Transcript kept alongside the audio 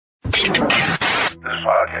This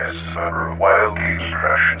podcast is a member of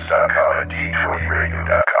WildGamesProductions.com and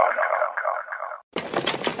D20Radio.com.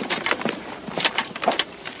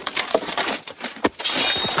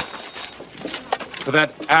 For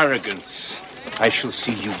that arrogance, I shall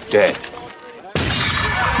see you dead.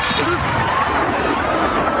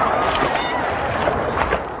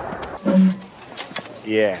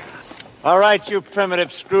 Yeah. All right, you primitive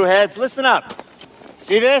screwheads, listen up.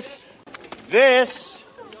 See this? This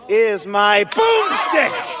is my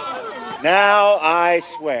boomstick! Now I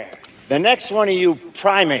swear, the next one of you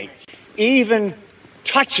primates even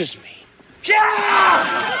touches me. Yeah!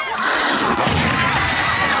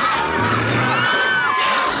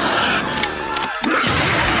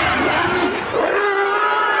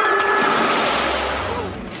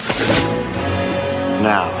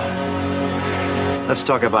 Now, let's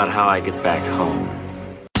talk about how I get back home.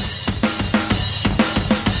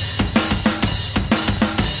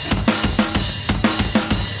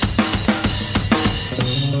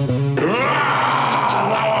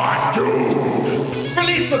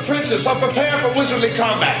 Release the princess or prepare for wizardly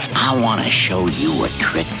combat. I want to show you a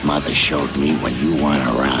trick Mother showed me when you weren't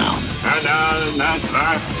around.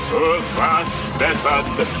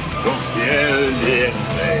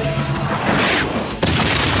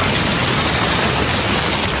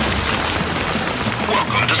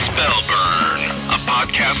 Welcome to Spellburn, a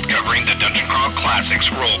podcast covering the Dungeon Crawl Classics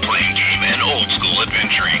role-playing game and old-school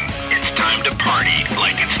adventuring. It's time to party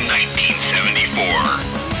like it's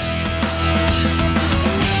 1974.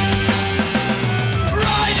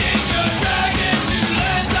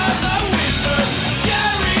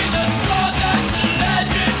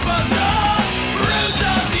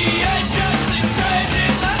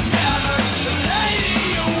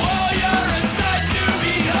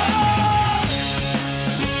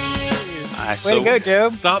 Way to go, Joe.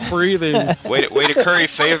 Stop breathing. Way to curry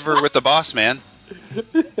favor with the boss, man.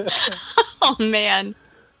 Oh, man.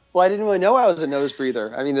 Well, I didn't really know I was a nose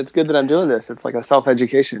breather. I mean, it's good that I'm doing this. It's like a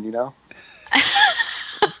self-education, you know?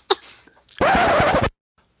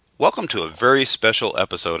 Welcome to a very special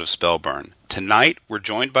episode of Spellburn. Tonight, we're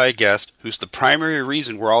joined by a guest who's the primary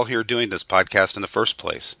reason we're all here doing this podcast in the first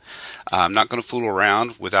place. I'm not going to fool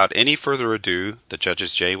around. Without any further ado, the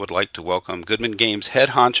Judges J would like to welcome Goodman Games head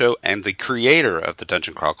honcho and the creator of the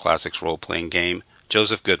Dungeon Crawl Classics role-playing game,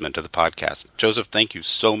 Joseph Goodman, to the podcast. Joseph, thank you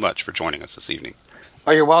so much for joining us this evening.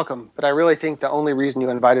 Oh, you're welcome. But I really think the only reason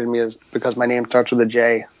you invited me is because my name starts with a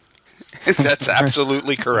J. That's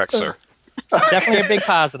absolutely correct, sir. Definitely a big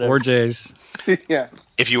positive. Or J's. Yeah.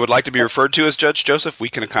 If you would like to be referred to as Judge Joseph, we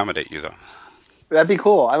can accommodate you, though. That'd be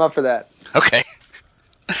cool. I'm up for that. Okay.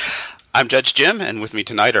 I'm Judge Jim, and with me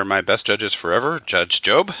tonight are my best judges forever, Judge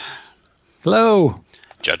Job. Hello.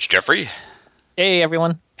 Judge Jeffrey. Hey,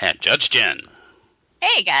 everyone. And Judge Jen.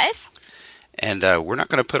 Hey, guys. And we're not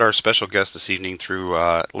going to put our special guest this evening through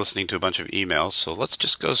listening to a bunch of emails, so let's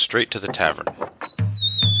just go straight to the tavern.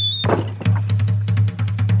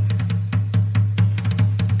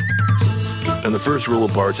 And the first rule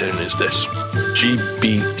of bartending is this.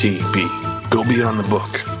 GBTB. Go beyond the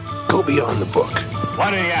book. Go beyond the book.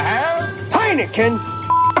 What do you have? Heineken!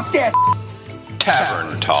 F that!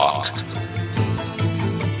 Tavern Talk.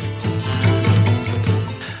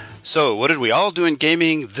 So, what did we all do in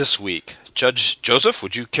gaming this week? Judge Joseph,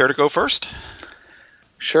 would you care to go first?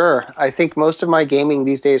 Sure. I think most of my gaming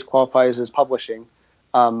these days qualifies as publishing.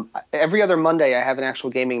 Every other Monday I have an actual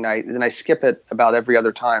gaming night, and then I skip it about every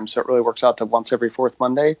other time, so it really works out to once every fourth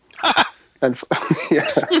Monday. And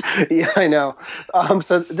yeah, I know.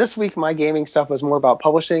 So this week my gaming stuff was more about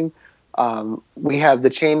publishing. We have the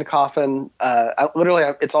Chained Coffin.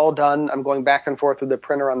 It's all done. I'm going back and forth with the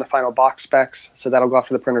printer on the final box specs, so that'll go off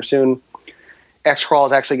to the printer soon. X-Crawl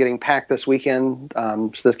is actually getting packed this weekend, so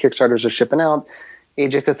those Kickstarters are shipping out.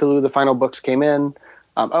 Age of Cthulhu, the final books came in.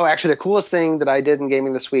 Actually, the coolest thing that I did in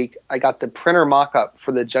gaming this week, I got the printer mock-up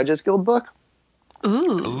for the Judges Guild book.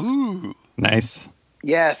 Ooh. Nice.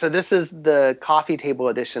 Yeah, so this is the coffee table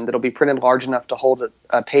edition that'll be printed large enough to hold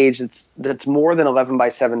a page that's more than 11 by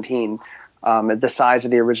 17, the size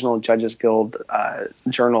of the original Judges Guild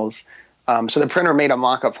journals. So the printer made a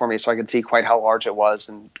mock-up for me so I could see quite how large it was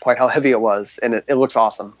and quite how heavy it was, and it looks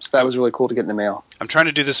awesome. So that was really cool to get in the mail. I'm trying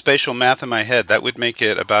to do the spatial math in my head. That would make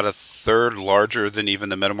it about a third larger than even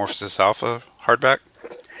the Metamorphosis Alpha hardback?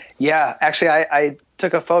 Yeah, actually, I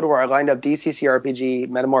took a photo where I lined up DCC RPG,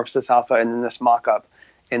 Metamorphosis Alpha, and then this mock-up.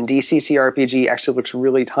 And DCC RPG actually looks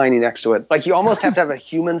really tiny next to it. Like, you almost have to have a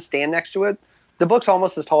human stand next to it. The book's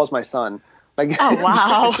almost as tall as my son. Like, oh,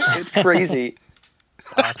 wow. It's crazy.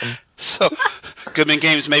 Awesome. So, Goodman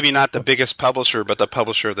Games maybe not the biggest publisher, but the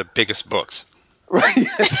publisher of the biggest books. Right.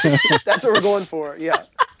 That's what we're going for. Yeah.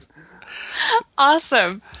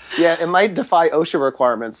 Awesome. Yeah, it might defy OSHA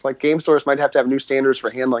requirements. Like game stores might have to have new standards for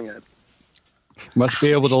handling it. Must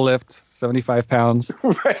be able to lift 75 pounds.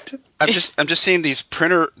 Right. I'm just seeing these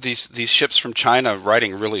ships from China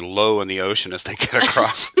riding really low in the ocean as they get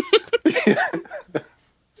across.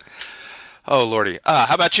 Oh lordy.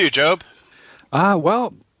 How about you, Job?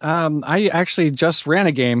 I actually just ran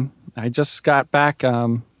a game. I just got back.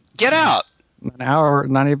 Get out.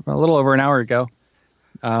 A little over an hour ago.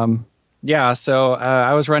 So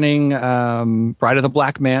I was running Bride of the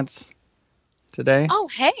Black Manse today. Oh,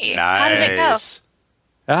 hey. Nice. How did it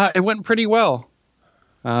go? It went pretty well.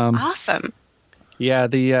 Awesome. Yeah,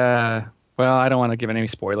 I don't want to give any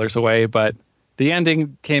spoilers away, but the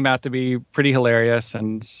ending came out to be pretty hilarious,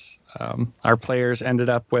 and our players ended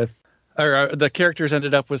up with, the characters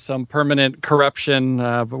ended up with some permanent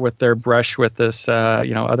corruption with their brush with this,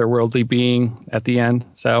 otherworldly being at the end.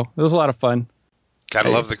 So it was a lot of fun. Gotta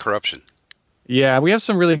love the corruption. Yeah, we have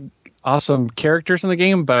some really awesome characters in the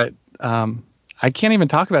game, but I can't even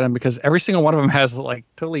talk about them because every single one of them has like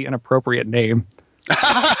totally inappropriate name.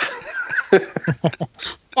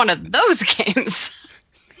 One of those games.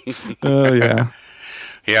 Oh, yeah.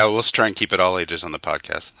 Yeah, well, let's try and keep it all ages on the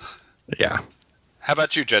podcast. Yeah. How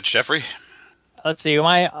about you, Judge Jeffrey? Let's see. The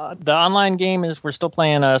online game is we're still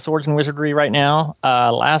playing Swords and Wizardry right now.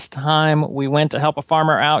 Last time we went to help a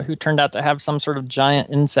farmer out who turned out to have some sort of giant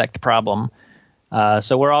insect problem.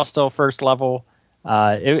 So we're all still first level.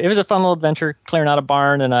 It was a fun little adventure, clearing out a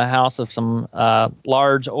barn and a house of some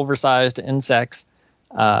large, oversized insects.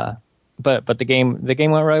 But the game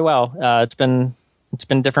went really well. It's been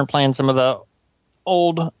different playing some of the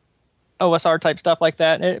old OSR type stuff like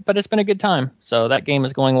that. But it's been a good time. So that game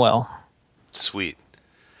is going well. Sweet.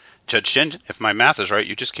 Judge Shin, if my math is right,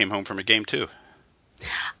 you just came home from a game too.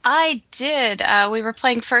 I did. We were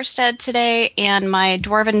playing First Ed today, and my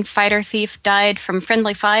dwarven fighter thief died from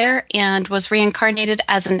friendly fire and was reincarnated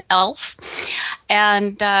as an elf.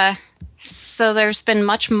 And so there's been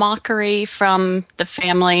much mockery from the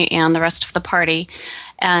family and the rest of the party.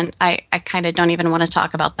 And I kind of don't even want to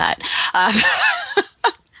talk about that.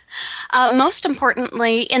 Most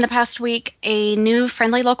importantly, in the past week, a new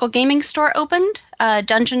friendly local gaming store opened,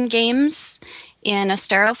 Dungeon Games in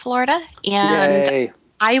Estero, Florida. And Yay.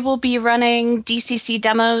 I will be running DCC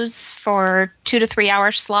demos for 2 to 3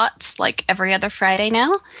 hour slots like every other Friday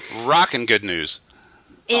now. Rockin' good news.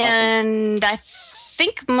 And I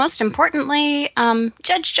think most importantly,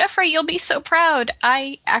 Judge Jeffrey, you'll be so proud.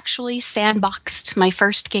 I actually sandboxed my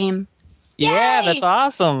first game. Yeah, Yay! that's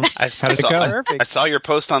awesome. I saw your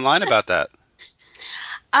post online about that.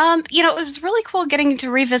 It was really cool getting to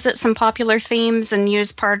revisit some popular themes and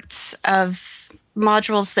use parts of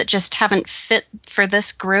modules that just haven't fit for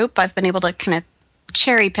this group. I've been able to kind of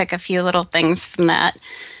cherry pick a few little things from that.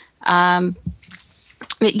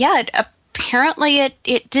 But yeah, apparently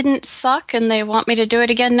it didn't suck, and they want me to do it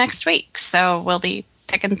again next week. So we'll be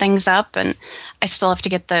picking things up, and I still have to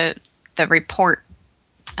get the report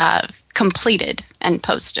completed and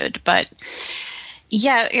posted. But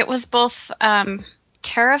yeah, it was both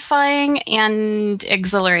terrifying and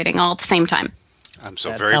exhilarating all at the same time. I'm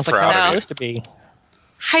so very proud of you. Supposed to be.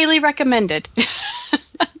 Highly recommended.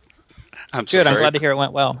 I'm glad to hear it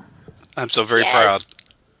went well. I'm so very proud.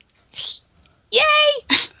 Yay!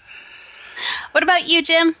 What about you,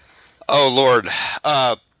 Jim? Oh, Lord.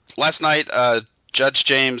 Last night, Judge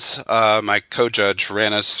James, my co-judge,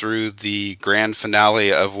 ran us through the grand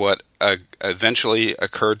finale of what eventually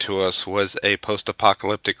occurred to us was a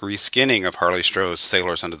post-apocalyptic reskinning of Harley Stroh's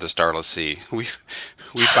Sailors Under the Starless Sea.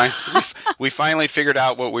 We finally figured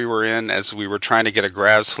out what we were in as we were trying to get a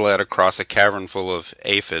grav sled across a cavern full of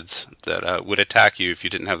aphids that would attack you if you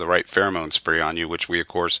didn't have the right pheromone spray on you, which we, of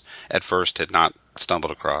course, at first had not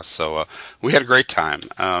stumbled across. So we had a great time.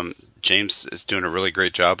 James is doing a really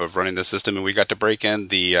great job of running the system, and we got to break in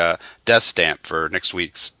the death stamp for next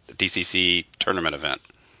week's DCC tournament event.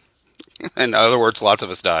 In other words, lots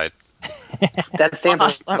of us died. That stamp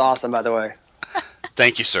is awesome, by the way.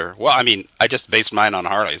 Thank you, sir. Well, I mean, I just based mine on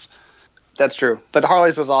Harley's. That's true. But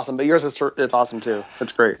Harley's was awesome, but yours is awesome, too.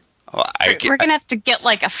 That's great. Well, We're going to have to get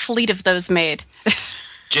like a fleet of those made.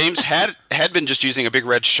 James had been just using a big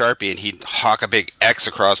red Sharpie, and he'd hawk a big X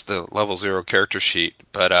across the level 0 character sheet.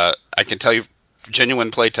 But I can tell you,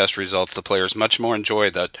 genuine playtest results, the players much more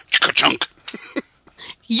enjoy the chunk.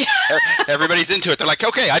 Yeah. Everybody's into it. They're like,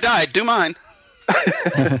 okay, I died. Do mine.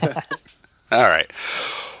 All right.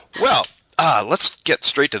 Well, let's get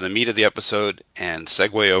straight to the meat of the episode and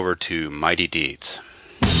segue over to Mighty Deeds.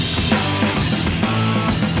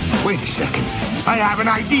 Wait a second. I have an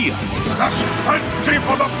idea. There's plenty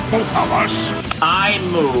for the both of us. I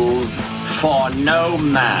move for no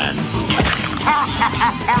man.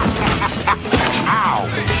 Ow!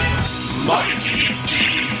 Mighty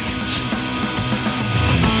Teens.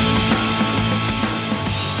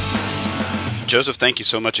 Joseph, thank you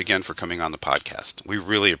so much again for coming on the podcast. We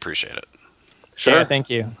really appreciate it. Sure. Yeah, thank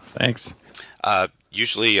you. Thanks.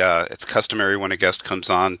 Usually it's customary when a guest comes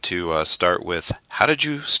on to start with, how did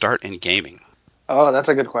you start in gaming? Oh, that's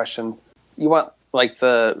a good question. You want, like,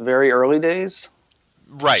 the very early days?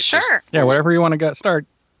 Right. Sure. Yeah, whatever you want to start.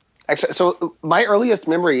 Actually, so my earliest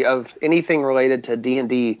memory of anything related to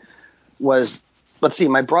D&D was, let's see,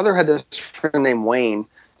 my brother had this friend named Wayne,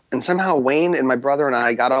 and somehow Wayne and my brother and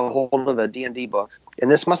I got a hold of a D&D book.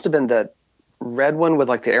 And this must have been the red one with,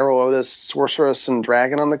 like, the Arrow Otis, Sorceress, and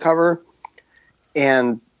Dragon on the cover.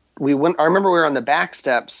 And I remember we were on the back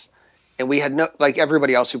steps, and we had like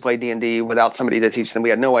everybody else who played D&D without somebody to teach them,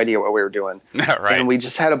 we had no idea what we were doing. Right. And we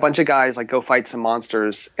just had a bunch of guys like go fight some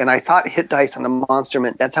monsters. And I thought hit dice on the monster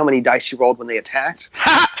meant that's how many dice you rolled when they attacked.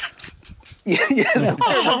 Yes, I remember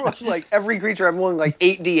it was like every creature I'm rolling like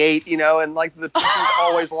 8d8, and like the team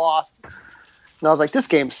always lost. And I was like, this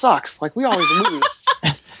game sucks. Like we always lose.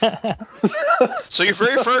 So your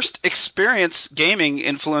very first experience gaming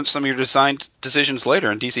influenced some of your design decisions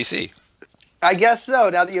later in DCC. I guess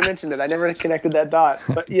so, now that you mentioned it. I never connected that dot.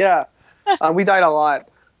 But yeah, we died a lot.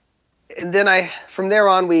 And then from there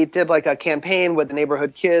on, we did like a campaign with the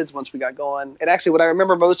neighborhood kids once we got going. And actually what I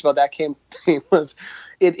remember most about that campaign was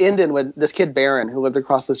it ended with this kid, Baron, who lived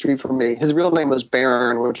across the street from me. His real name was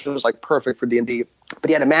Baron, which was like perfect for D&D.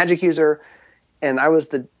 But he had a magic user, and I was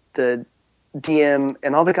the DM,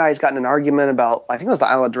 and all the guys got in an argument about, I think it was the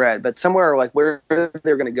Isle of Dread, but somewhere like where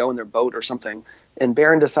they were going to go in their boat or something. And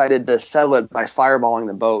Baron decided to settle it by fireballing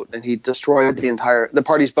the boat, and he destroyed the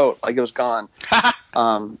party's boat. Like it was gone.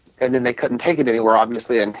 And then they couldn't take it anywhere,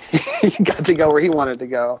 obviously, and he got to go where he wanted to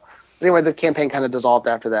go. But anyway, the campaign kind of dissolved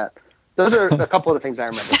after that. Those are a couple of the things I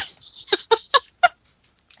remember.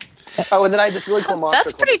 Oh, and then I had this really cool monster.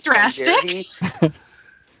 That's pretty drastic.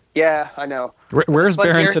 Yeah, I know. Where's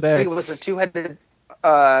Baron today? He was a two-headed.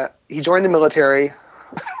 He joined the military.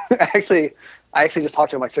 I actually just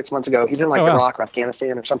talked to him like 6 months ago. He's in like Iraq or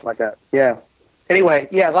Afghanistan or something like that. Yeah. Anyway,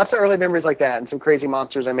 yeah, lots of early memories like that, and some crazy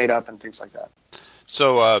monsters I made up and things like that.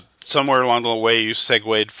 So somewhere along the way, you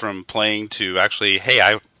segued from playing to actually, hey,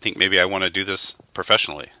 I think maybe I want to do this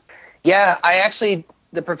professionally. Yeah,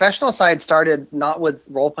 the professional side started not with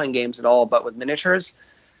role-playing games at all, but with miniatures.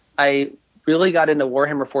 I really got into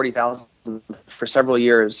Warhammer 40,000 for several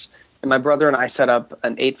years. And my brother and I set up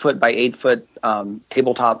an 8-foot by 8-foot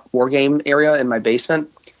tabletop war game area in my basement.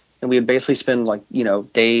 And we would basically spend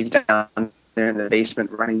days down there in the basement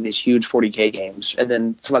running these huge 40K games. And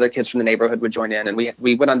then some other kids from the neighborhood would join in. And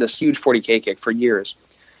we went on this huge 40K kick for years.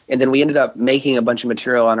 And then we ended up making a bunch of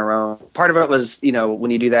material on our own. Part of it was,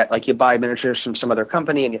 when you do that, like you buy miniatures from some other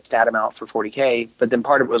company and you stat them out for 40K. But then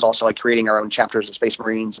part of it was also like creating our own chapters of Space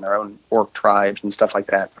Marines and our own orc tribes and stuff like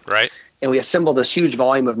that. Right. And we assembled this huge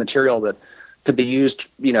volume of material that could be used,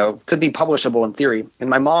 could be publishable in theory. And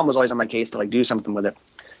my mom was always on my case to do something with it.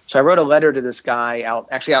 So I wrote a letter to this guy out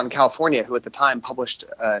in California, who at the time published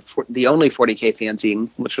the only 40K fanzine,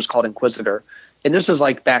 which was called Inquisitor. And this is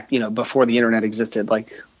back, before the internet existed.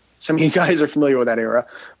 Some of you guys are familiar with that era,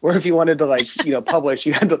 where if you wanted to publish,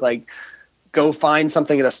 you had to go find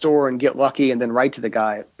something at a store and get lucky and then write to the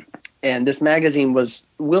guy. And this magazine was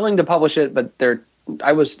willing to publish it, but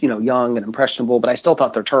I was, young and impressionable, but I still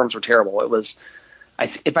thought their terms were terrible. It was,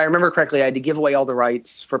 if I remember correctly, I had to give away all the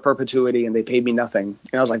rights for perpetuity and they paid me nothing.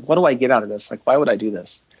 And I was like, what do I get out of this? Why would I do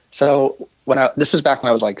this? So this was back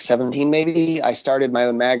when I was 17, maybe, I started my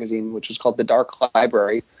own magazine, which was called The Dark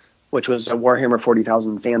Library, which was a Warhammer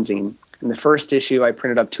 40,000 fanzine. In the first issue, I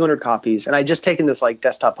printed up 200 copies, and I'd just taken this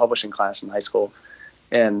desktop publishing class in high school.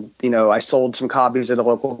 And, I sold some copies at a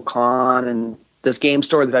local con, and this game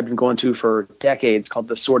store that I've been going to for decades called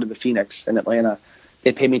the Sword of the Phoenix in Atlanta,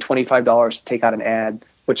 they paid me $25 to take out an ad,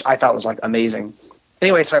 which I thought was amazing.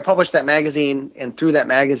 Anyway, so I published that magazine, and through that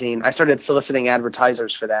magazine, I started soliciting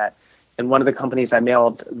advertisers for that. And one of the companies I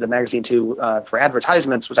mailed the magazine to for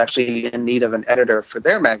advertisements was actually in need of an editor for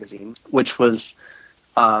their magazine, which was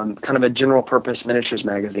kind of a general purpose miniatures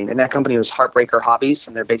magazine. And that company was Heartbreaker Hobbies,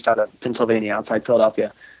 and they're based out of Pennsylvania, outside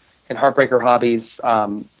Philadelphia. And Heartbreaker Hobbies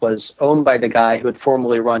was owned by the guy who had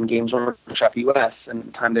formerly run Games Workshop US, and at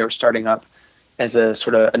the time they were starting up as a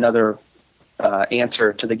sort of another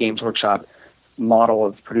answer to the Games Workshop model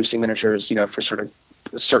of producing miniatures, for sort of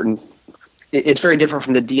certain. It's very different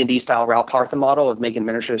from the D&D style Ralph Partham model of making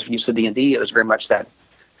miniatures for use of D&D. It was very much that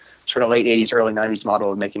sort of late 80s, early 90s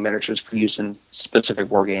model of making miniatures for use in specific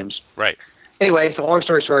war games. Right. Anyway, so long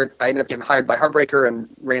story short, I ended up getting hired by Heartbreaker and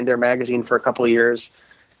ran their magazine for a couple of years.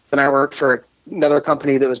 Then I worked for another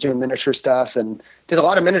company that was doing miniature stuff and did a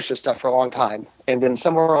lot of miniature stuff for a long time. And then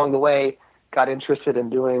somewhere along the way, got interested in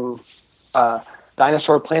doing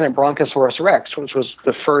Dinosaur Planet Bronchosaurus Rex, which was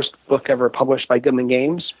the first book ever published by Goodman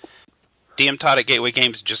Games. DM Todd at Gateway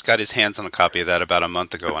Games just got his hands on a copy of that about a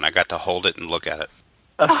month ago, and I got to hold it and look at it.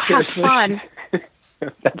 Oh, how fun.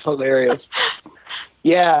 That's hilarious.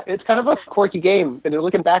 Yeah, it's kind of a quirky game, and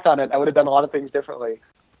looking back on it, I would have done a lot of things differently.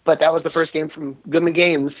 But that was the first game from Goodman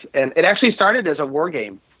Games, and it actually started as a war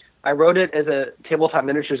game. I wrote it as a tabletop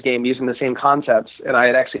miniatures game using the same concepts, and I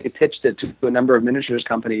had actually pitched it to a number of miniatures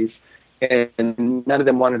companies, and none of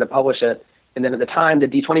them wanted to publish it. And then at the time, the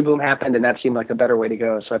D20 boom happened, and that seemed like a better way to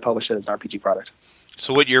go, so I published it as an RPG product.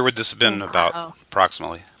 So what year would this have been about,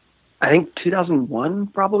 approximately? I think 2001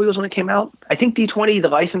 probably was when it came out. I think D20, the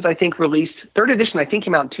license, I think released, third edition, I think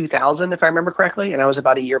came out in 2000, if I remember correctly, and I was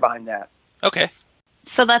about a year behind that. Okay.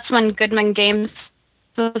 So that's when Goodman Games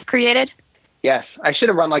was created? Yes. I should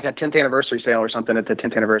have run like a 10th anniversary sale or something at the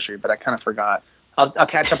 10th anniversary, but I kind of forgot. I'll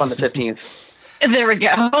catch up on the 15th. There we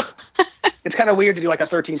go. It's kind of weird to do like a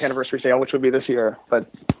 13th anniversary sale, which would be this year, but...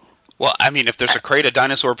 Well, I mean, if there's a crate of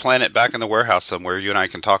Dinosaur Planet back in the warehouse somewhere, you and I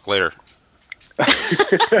can talk later.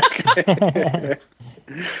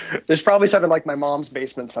 There's probably something like my mom's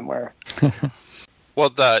basement somewhere.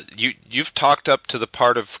 Well, you've talked up to the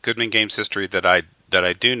part of Goodman Games history that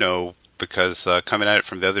I do know, because coming at it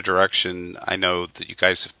from the other direction, I know that you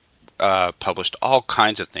guys have published all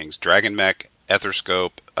kinds of things: Dragon Mech,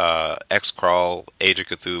 Etherscope, X-Crawl, Age of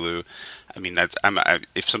Cthulhu. I mean,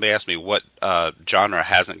 if somebody asked me what genre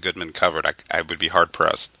hasn't Goodman covered, I would be hard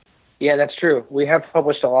pressed. Yeah, that's true. We have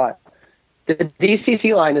published a lot. The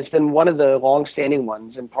DCC line has been one of the long-standing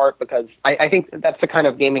ones, in part because I think that's the kind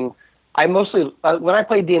of gaming I mostly, when I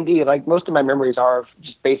play D&D, like most of my memories are of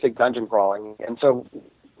just basic dungeon crawling. And so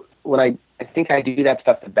when I think I do that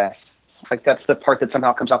stuff the best. Like that's the part that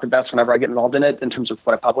somehow comes out the best whenever I get involved in it in terms of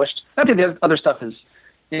what I published. Not that the other stuff is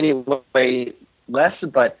in any way less,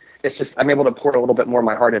 but it's just I'm able to pour a little bit more of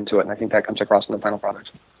my heart into it, and I think that comes across in the final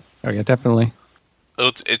product. Oh yeah, definitely.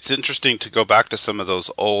 It's interesting to go back to some of those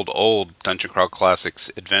old Dungeon Crawl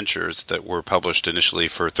Classics adventures that were published initially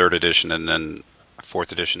for 3rd edition, and then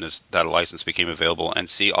 4th edition as that license became available, and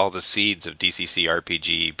see all the seeds of DCC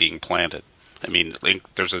RPG being planted. I mean,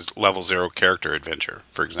 there's a level 0 character adventure,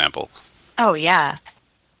 for example. Oh, yeah.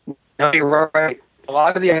 No, you're right. A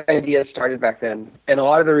lot of the ideas started back then, and a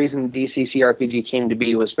lot of the reason DCC RPG came to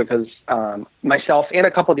be was because myself and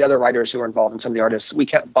a couple of the other writers who were involved and some of the artists, we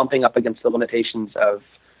kept bumping up against the limitations of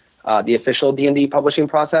the official D&D publishing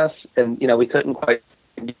process, and we couldn't quite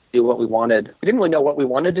do what we wanted. We didn't really know what we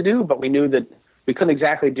wanted to do, but we knew that we couldn't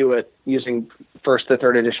exactly do it using first the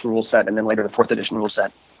 3rd edition rule set and then later the 4th edition rule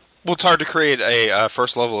set. Well, it's hard to create a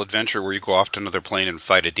first level adventure where you go off to another plane and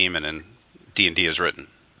fight a demon, and D&D is written.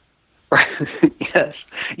 Right. Yes.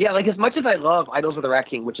 Yeah, like as much as I love Idols of the Rat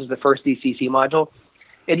King, which is the first DCC module,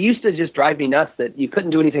 it used to just drive me nuts that you couldn't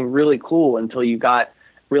do anything really cool until you got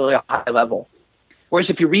really a high level. Whereas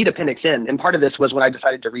if you read Appendix N, and part of this was when I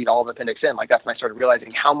decided to read all of Appendix N, like that's when I started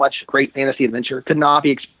realizing how much great fantasy adventure could not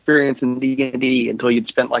be experienced in D&D until you'd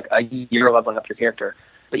spent like a year leveling up your character.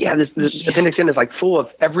 But yeah, this Appendix N is like full of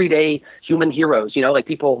everyday human heroes, like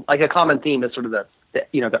people, like a common theme is sort of the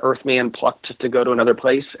Earthman plucked to go to another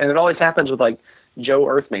place. And it always happens with like Joe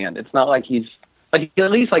Earthman. It's not like he's like,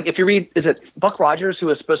 at least like if you read, is it Buck Rogers, who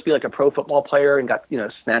was supposed to be like a pro football player and got,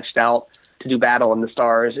 snatched out to do Battle in the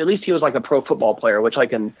Stars. At least he was like a pro football player, which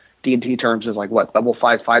like in D&D terms is like what, level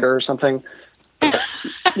 5 fighter or something.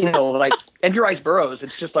 Like Edgar Rice Burroughs,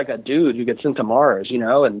 it's just like a dude who gets sent to Mars, and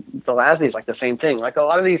Zelazny's like the same thing. Like a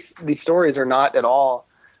lot of these stories are not at all,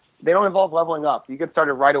 they don't involve leveling up. You get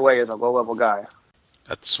started right away as a low level guy.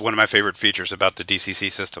 That's one of my favorite features about the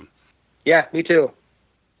DCC system. Yeah, me too.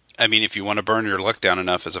 I mean, if you want to burn your luck down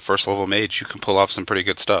enough as a first level mage, you can pull off some pretty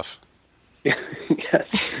good stuff. Yes.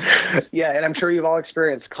 Yeah, and I'm sure you've all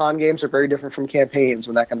experienced con games are very different from campaigns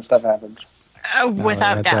when that kind of stuff happens.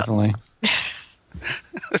 Without doubt. Definitely.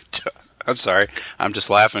 I'm sorry. I'm just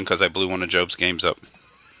laughing because I blew one of Job's games up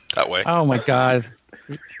that way. Oh, my God.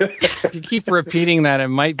 If you keep repeating that, it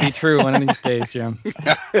might be true one of these days, Jim.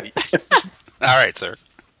 All right, sir.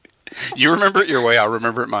 You remember it your way, I'll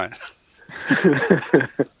remember it mine.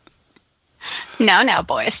 Now,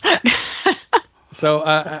 boys. So,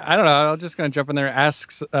 I don't know. I'm just going to jump in there and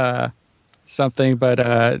ask something.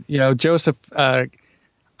 But, Joseph, can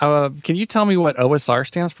you tell me what OSR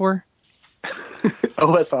stands for?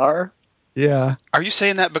 OSR? Yeah. Are you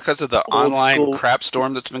saying that because of the online crap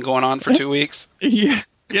storm that's been going on for 2 weeks? Yeah.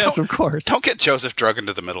 Yes, of course. Don't get Joseph drug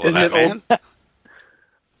into the middle of Isn't that, it man.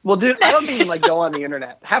 Well, dude, I don't even like go on the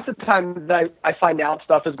internet. Half the time that I find out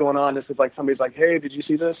stuff is going on, it's like somebody's like, "Hey, did you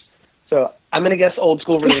see this?" So I'm gonna guess old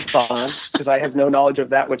school response because I have no knowledge of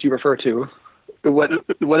that. What you refer to?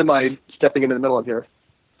 What am I stepping into the middle of here?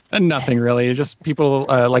 Nothing really. It's just people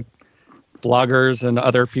like bloggers and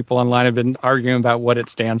other people online have been arguing about what it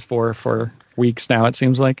stands for weeks now. It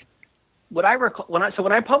seems like. What I recall when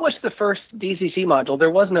I published the first DCC module, there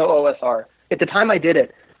was no OSR. At the time I did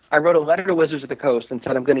it, I wrote a letter to Wizards of the Coast and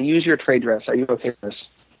said, "I'm going to use your trade dress. Are you okay with this?"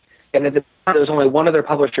 And at the time, there was only one other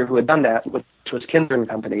publisher who had done that, which was Kindred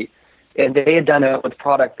Company, and they had done it with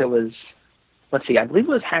product that was, let's see, I believe it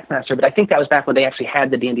was Hackmaster, but I think that was back when they actually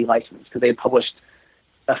had the D&D license because they had published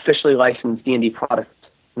officially licensed D&D products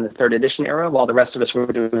in the 3rd edition era, while the rest of us were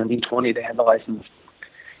doing D20. They had the license.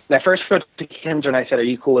 And I first wrote to Kindred and I said, "Are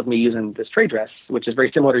you cool with me using this trade dress, which is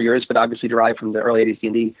very similar to yours, but obviously derived from the early 80s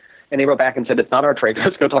D&D?" And they wrote back and said, "It's not our trade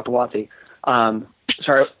dress. Go talk to WotC."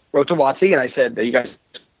 So I wrote to WotC and I said, "Are you guys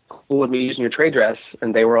cool with me using your trade dress?"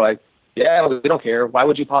 And they were like, "Yeah, we don't care. Why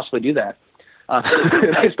would you possibly do that?"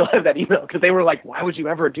 And I still have that email because they were like, "Why would you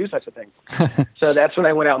ever do such a thing?" So that's when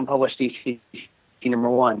I went out and published DC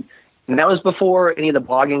 #1. And that was before any of the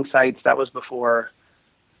blogging sites. That was before,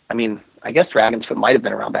 I guess Dragon's Foot might have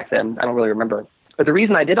been around back then. I don't really remember. But the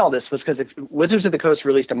reason I did all this was because Wizards of the Coast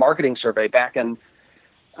released a marketing survey back in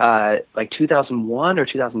like 2001 or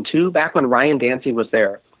 2002, back when Ryan Dancy was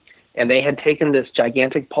there. And they had taken this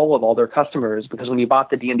gigantic poll of all their customers because when you bought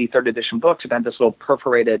the D&D 3rd edition books, it had this little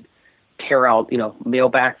perforated tear out, mail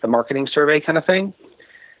back the marketing survey kind of thing.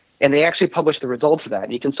 And they actually published the results of that.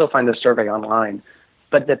 And you can still find the survey online.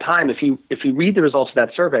 But at the time, if you read the results of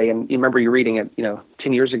that survey, and you remember you reading it,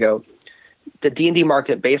 10 years ago, the D&D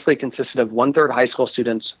market basically consisted of 1/3 high school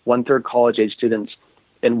students, 1/3 college-age students,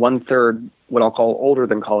 and 1/3 what I'll call older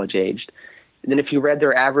than college-aged. And then if you read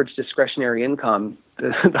their average discretionary income,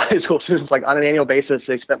 the high school students, like on an annual basis,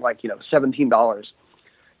 they spent like, $17.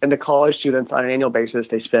 And the college students on an annual basis,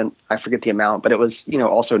 they spent, I forget the amount, but it was,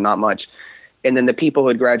 also not much. And then the people who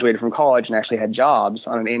had graduated from college and actually had jobs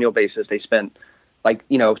on an annual basis, they spent like,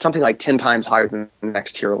 something like 10 times higher than the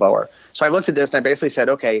next tier lower. So I looked at this and I basically said,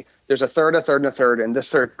 okay, there's a third, a third, and a third, and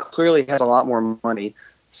this third clearly has a lot more money.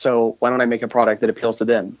 So why don't I make a product that appeals to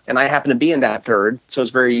them? And I happen to be in that third, so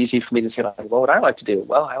it's very easy for me to say, like, what would I like to do?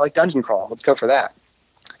 Well, I like dungeon crawl. Let's go for that.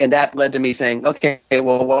 And that led to me saying, okay,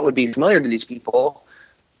 well, what would be familiar to these people?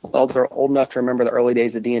 Well, they're old enough to remember the early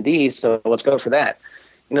days of D&D, so let's go for that.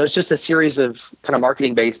 It's just a series of kind of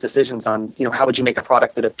marketing-based decisions on, how would you make a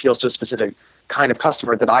product that appeals to a specific kind of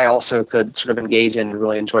customer that I also could sort of engage in and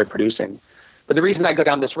really enjoy producing. But the reason I go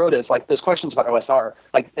down this road is, like, those questions about OSR,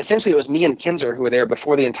 like, essentially it was me and Kinzer who were there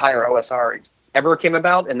before the entire OSR ever came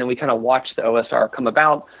about, and then we kind of watched the OSR come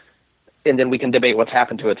about, and then we can debate what's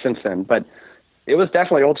happened to it since then. But it was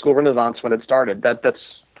definitely old school Renaissance when it started. That's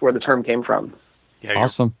where the term came from. Yeah,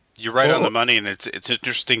 awesome. You're right on the money, and it's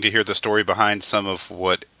interesting to hear the story behind some of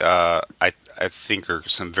what I think are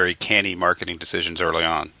some very canny marketing decisions early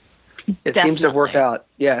on. It seems to have worked out.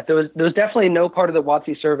 Yeah, there was definitely no part of the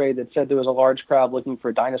WotC survey that said there was a large crowd looking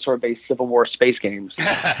for dinosaur-based Civil War space games.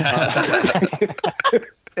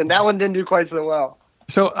 And that one didn't do quite so well.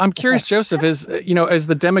 So I'm curious, Joseph, is the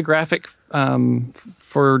demographic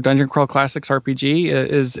for Dungeon Crawl Classics RPG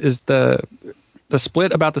is the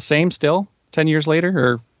split about the same still 10 years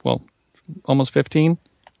later, or almost 15?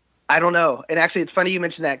 I don't know. And actually, it's funny you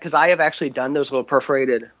mentioned that because I have actually done those little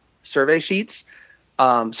perforated survey sheets.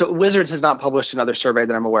 So Wizards has not published another survey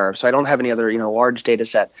that I'm aware of, so I don't have any other large data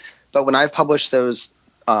set. But when I've published those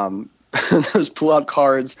those pull-out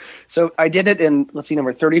cards, so I did it in,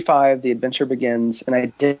 number 35, The Adventure Begins, and I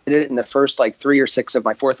did it in the first 3 or 6 of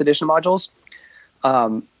my 4th edition modules.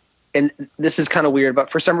 And this is kind of weird, but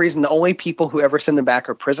for some reason, the only people who ever send them back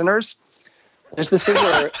are prisoners. There's this thing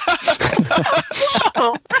where,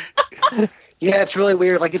 yeah, it's really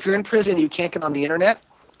weird. Like if you're in prison, you can't get on the internet.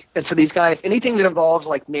 And so these guys, anything that involves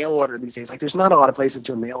mail order these days, there's not a lot of places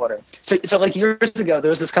to do a mail order. So years ago, there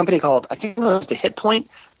was this company called, I think it was the Hit Point.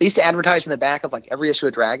 They used to advertise in the back of every issue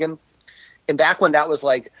of Dragon. And back when that was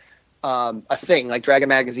a thing, Dragon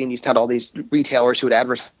Magazine used to have all these retailers who would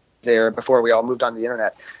advertise there before we all moved on to the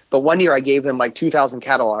internet. But one year I gave them 2,000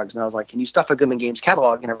 catalogs, and I was like, can you stuff a Goodman Games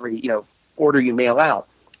catalog in every order you mail out?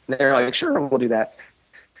 And they're like, sure, we'll do that.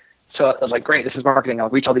 So I was like, great, this is marketing. I'll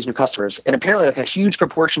reach all these new customers. And apparently a huge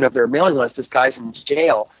proportion of their mailing list is guys in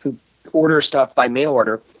jail who order stuff by mail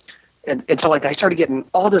order. And so I started getting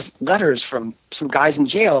all this letters from some guys in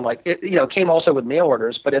jail. And it came also with mail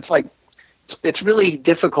orders, but it's it's really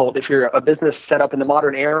difficult if you're a business set up in the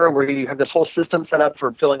modern era where you have this whole system set up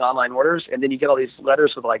for filling online orders, and then you get all these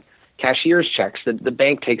letters with like cashier's checks that the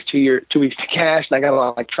bank takes 2 weeks to cash, and I got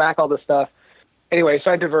to like track all this stuff. Anyway,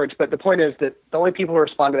 so I diverged, but the point is that the only people who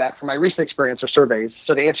respond to that from my recent experience are surveys.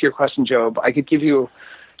 So to answer your question, Job, I could give you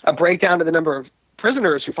a breakdown of the number of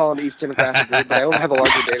prisoners who fall into each demographic group, but I don't have a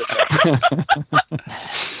larger data set.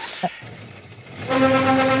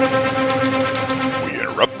 We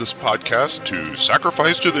interrupt this podcast to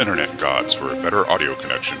sacrifice to the internet gods for a better audio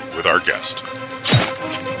connection with our guest.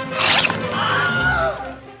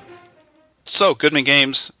 So, Goodman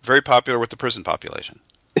Games, very popular with the prison population.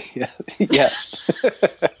 Yes.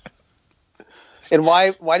 And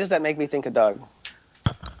why does that make me think of Doug?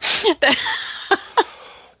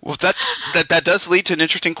 Well, that does lead to an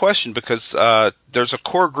interesting question, because there's a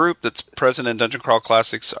core group that's present in Dungeon Crawl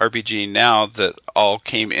Classics RPG now that all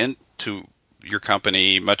came into your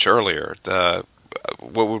company much earlier.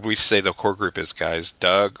 What would we say the core group is, guys?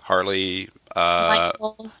 Doug, Harley,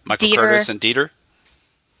 Michael Dieter. Curtis, and Dieter?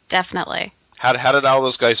 Definitely. How did all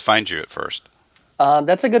those guys find you at first?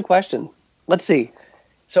 That's a good question. Let's see.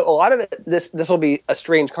 So a lot of it, this will be a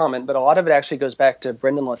strange comment, but a lot of it actually goes back to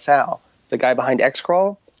Brendan LaSalle, the guy behind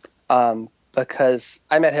X-Crawl, because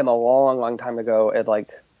I met him a long, long time ago at it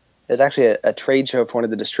was actually a trade show for one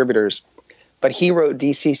of the distributors. But he wrote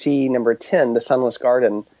DCC number 10, The Sunless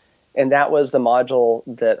Garden, and that was the module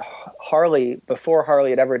that Harley, before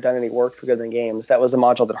Harley had ever done any work for Goodman Games, that was the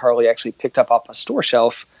module that Harley actually picked up off a store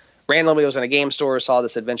shelf. Randomly was in a game store, saw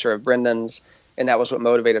this adventure of Brendan's, and that was what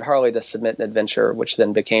motivated Harley to submit an adventure, which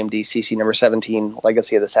then became DCC number 17,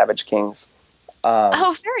 Legacy of the Savage Kings.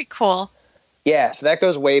 Very cool. Yeah, so that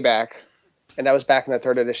goes way back, and that was back in the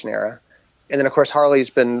 3rd edition era. And then, of course, Harley's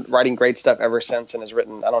been writing great stuff ever since and has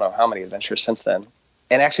written, I don't know how many adventures since then.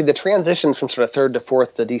 And actually, the transition from sort of 3rd to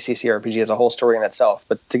 4th to DCC RPG is a whole story in itself.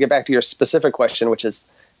 But to get back to your specific question, which is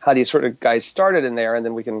how do you sort of guys started in there, and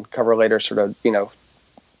then we can cover later sort of,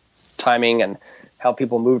 timing and how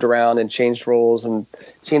people moved around and changed roles and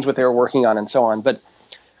changed what they were working on and so on. But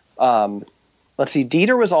let's see,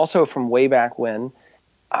 Dieter was also from way back when.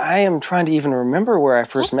 I am trying to even remember where I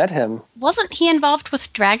first met him. Wasn't he involved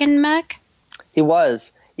with Dragon Mech? He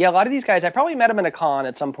was. Yeah, a lot of these guys, I probably met him in a con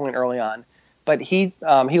at some point early on. But he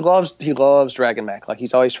loves Dragon Mech. Like,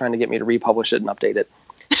 he's always trying to get me to republish it and update it.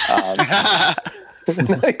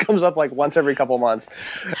 It comes up like once every couple months.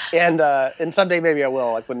 And someday maybe I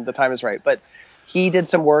will, like when the time is right. But he did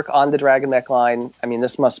some work on the Dragon Mech line. I mean,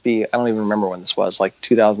 this must be, I don't even remember when this was, like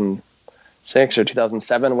 2006 or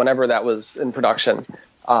 2007, whenever that was in production.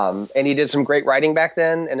 And he did some great writing back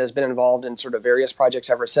then and has been involved in sort of various projects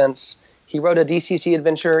ever since. He wrote a DCC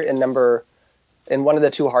adventure in one of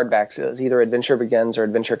the 2 hardbacks. It was either Adventure Begins or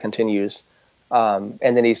Adventure Continues. And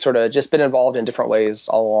then he's sort of just been involved in different ways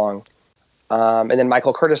all along. And then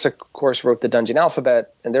Michael Curtis, of course, wrote the Dungeon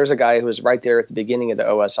Alphabet. And there's a guy who was right there at the beginning of the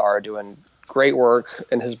OSR doing great work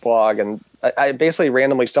in his blog. And I basically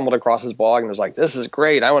randomly stumbled across his blog and was like, this is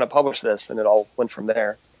great. I want to publish this. And it all went from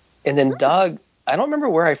there. And then Doug, I don't remember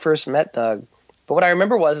where I first met Doug. But what I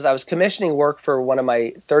remember was I was commissioning work for one of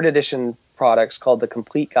my 3rd edition products called The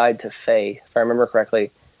Complete Guide to Fae, if I remember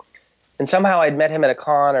correctly. And somehow I'd met him at a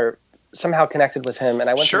con or somehow connected with him. And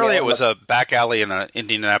I went. Surely it was a back alley in an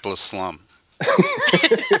Indianapolis slum.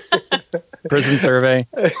 Prison survey.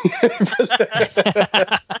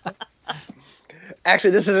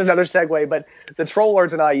 Actually, this is another segue, but the Troll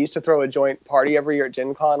Lords and I used to throw a joint party every year at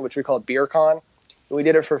Gen Con, which we called Beer Con. We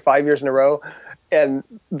did it for 5 years in a row. And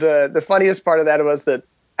the funniest part of that was that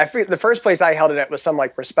the first place I held it at was some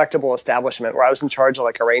like respectable establishment where I was in charge of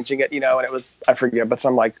like arranging it, and it was, I forget, but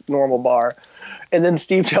some like normal bar. And then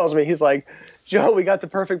Steve tells me, he's like, Joe, we got the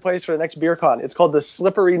perfect place for the next Beer Con. It's called the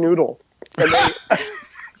Slippery Noodle. And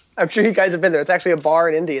I'm sure you guys have been there. It's actually a bar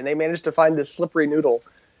in Indy, and they managed to find this Slippery Noodle.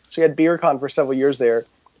 So we had Beer Con for several years there.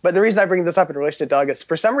 But the reason I bring this up in relation to Doug is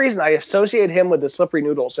for some reason I associate him with the Slippery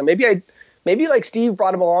Noodle. So maybe like Steve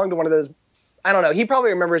brought him along to one of those. I don't know. He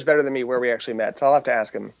probably remembers better than me where we actually met, so I'll have to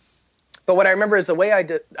ask him. But what I remember is the way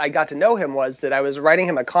I got to know him was that I was writing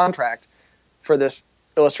him a contract for this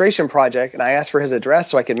illustration project, and I asked for his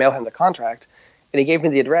address so I could mail him the contract. And he gave me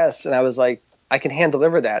the address, and I was like, I can hand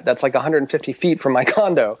deliver that. That's like 150 feet from my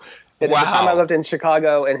condo. And at the time I lived in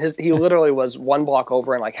Chicago, and he literally was 1 block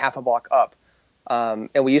over and like half a block up. And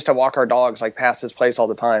we used to walk our dogs like past his place all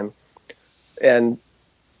the time. And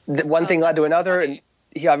one thing led to another, and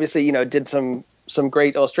he obviously, did some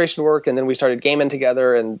great illustration work, and then we started gaming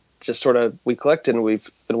together, and just sort of we clicked, and we've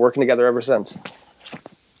been working together ever since.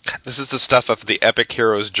 This is the stuff of the epic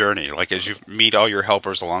hero's journey, like as you meet all your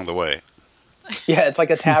helpers along the way. Yeah, it's like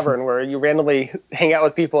a tavern where you randomly hang out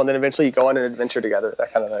with people and then eventually you go on an adventure together,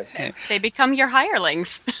 that kind of thing. They become your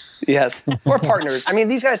hirelings. Yes, or partners. I mean,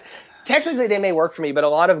 these guys, technically they may work for me, but a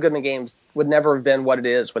lot of Goodman games would never have been what it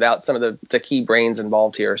is without some of the key brains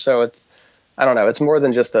involved here. So it's, I don't know, it's more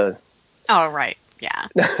than just a... Oh, right. Yeah.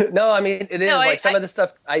 No, I mean, it is. No, like some of the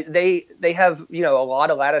stuff, they have, a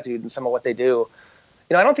lot of latitude in some of what they do.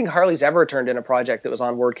 I don't think Harley's ever turned in a project that was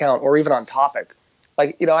on word count or even on topic.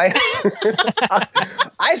 Like, I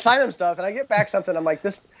assign them stuff and I get back something. I'm like,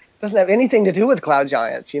 this doesn't have anything to do with Cloud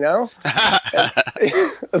Giants,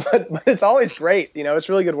 but it's always great. It's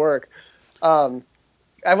really good work.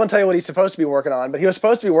 I won't tell you what he's supposed to be working on, but he was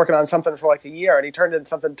supposed to be working on something for like a year and he turned in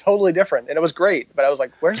something totally different and it was great. But I was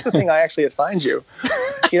like, where's the thing I actually assigned you?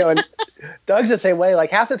 And Doug's the same way.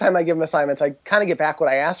 Like half the time I give him assignments, I kind of get back what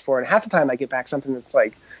I asked for. And half the time I get back something that's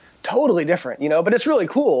like totally different, but it's really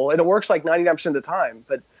cool. And it works like 99% of the time.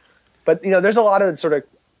 But there's a lot of sort of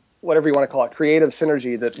whatever you want to call it, creative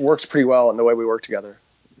synergy that works pretty well in the way we work together.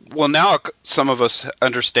 Well, now some of us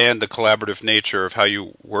understand the collaborative nature of how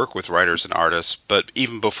you work with writers and artists, but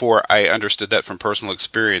even before I understood that from personal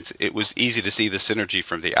experience, it was easy to see the synergy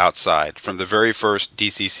from the outside, from the very first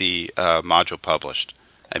DCC module published.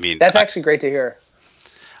 I mean, that's actually great to hear.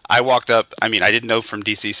 I walked up, I didn't know from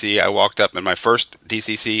DCC, I walked up and my first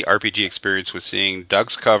DCC RPG experience was seeing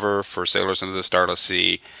Doug's cover for Sailors Under the Starless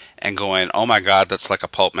Sea and going, oh my God, that's like a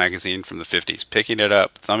pulp magazine from the 50s. Picking it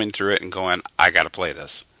up, thumbing through it and going, I got to play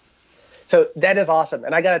this. So that is awesome.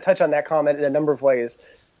 And I got to touch on that comment in a number of ways.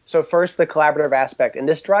 So first, the collaborative aspect. And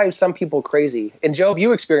this drives some people crazy. And Job,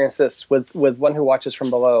 you experienced this with One Who Watches From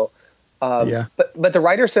Below. Yeah. But the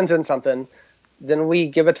writer sends in something, then we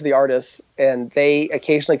give it to the artists, and they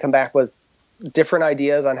occasionally come back with different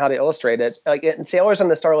ideas on how to illustrate it. Like in Sailors on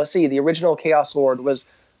the Starless Sea, the original Chaos Lord was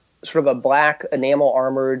sort of a black enamel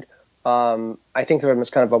armored, I think of him as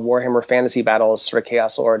kind of a Warhammer Fantasy Battles sort of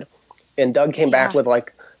Chaos Lord. And Doug came back with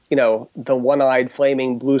like, the one-eyed,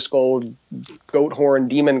 flaming, blue-skulled, goat horn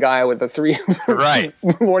demon guy with the 3 right.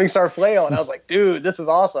 Morningstar flail. And I was like, dude, this is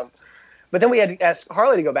awesome. But then we had to ask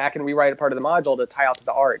Harley to go back and rewrite a part of the module to tie out to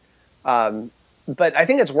the art. But I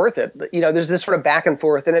think it's worth it. There's this sort of back and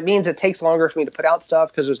forth, and it means it takes longer for me to put out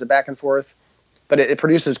stuff because there's the back and forth, but it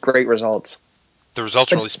produces great results. The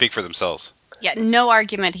results really speak for themselves. Yeah, no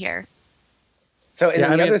argument here. So,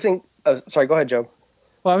 and the other thing... Oh, sorry, go ahead, Joe.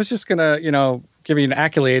 Well, I was just going to, give you an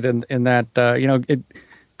accolade in that,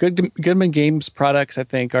 Goodman Games products, I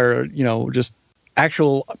think, are, just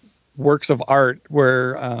actual works of art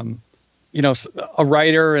where, a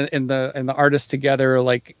writer and the artist together,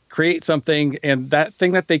 like, create something, and that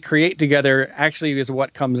thing that they create together actually is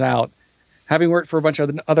what comes out. Having worked for a bunch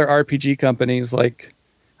of other RPG companies, like,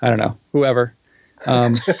 I don't know, whoever.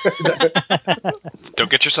 Don't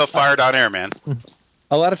get yourself fired on air, man.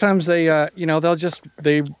 A lot of times they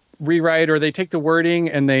rewrite or they take the wording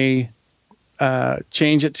and they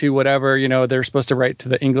change it to whatever, they're supposed to write to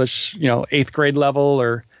the English, 8th grade level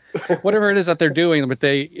or whatever it is that they're doing, but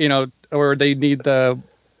they, or they need the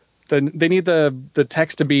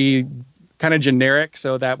text to be kind of generic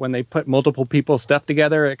so that when they put multiple people's stuff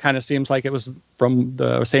together, it kind of seems like it was from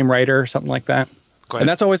the same writer or something like that. And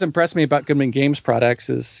that's always impressed me about Goodman Games products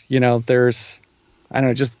is, there's, I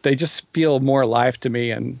don't know, they just feel more alive to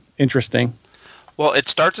me and interesting. Well, it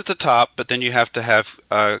starts at the top, but then you have to have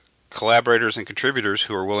collaborators and contributors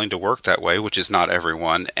who are willing to work that way, which is not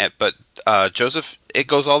everyone. But Joseph, it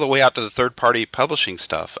goes all the way out to the third-party publishing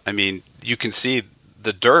stuff. I mean, you can see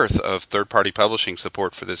the dearth of third-party publishing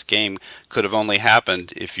support for this game could have only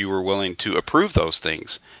happened if you were willing to approve those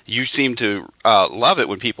things. You seem to love it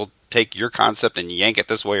when people take your concept and yank it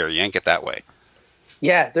this way or yank it that way.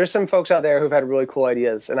 Yeah, there's some folks out there who've had really cool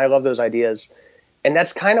ideas, and I love those ideas. And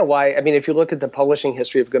that's kind of why, I mean, if you look at the publishing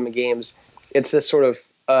history of Goodman Games, it's this sort of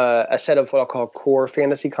a set of what I'll call core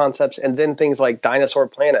fantasy concepts, and then things like Dinosaur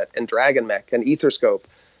Planet and Dragon Mech and Etherscope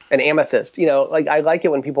and Amethyst. I like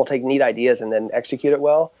it when people take neat ideas and then execute it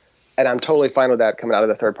well. And I'm totally fine with that coming out of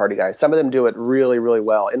the third-party guys. Some of them do it really, really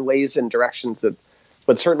well in ways and directions that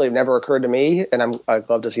would certainly have never occurred to me, and I'd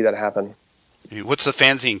love to see that happen. What's the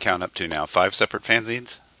fanzine count up to now? 5 separate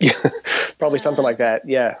fanzines? Yeah, probably something like that,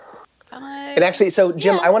 yeah. And actually, so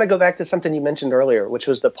Jim, I want to go back to something you mentioned earlier, which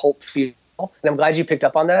was the pulp feel, and I'm glad you picked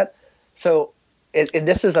up on that. So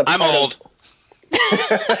this is I'm old.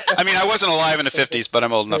 I mean, I wasn't alive in the 50s, but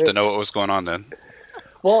I'm old enough to know what was going on then.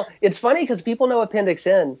 Well, it's funny because people know Appendix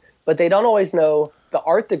N, but they don't always know the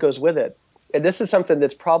art that goes with it. And this is something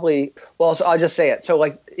that's probably, well, so I'll just say it. So,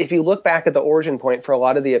 like, if you look back at the origin point for a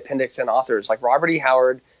lot of the Appendix N authors, like Robert E.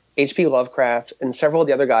 Howard H.P. Lovecraft, and several of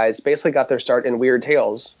the other guys basically got their start in Weird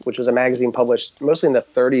Tales, which was a magazine published mostly in the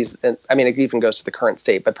 30s. And I mean, it even goes to the current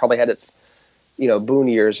state, but probably had its, boon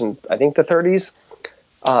years in, I think, the 30s.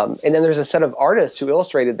 And then there's a set of artists who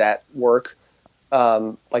illustrated that work,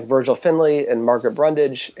 like Virgil Finlay and Margaret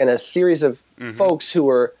Brundage, and a series of folks who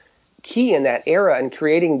were key in that era in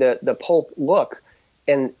creating the pulp look.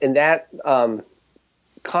 And that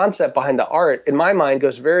concept behind the art, in my mind,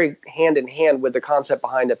 goes very hand in hand with the concept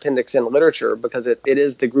behind Appendix N literature, because it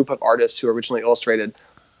is the group of artists who originally illustrated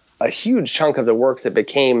a huge chunk of the work that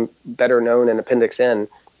became better known in Appendix N.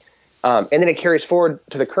 And then it carries forward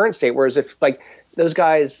to the current state, whereas if those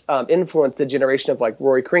guys influenced the generation of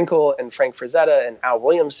Rory Krinkle and Frank Frazetta and Al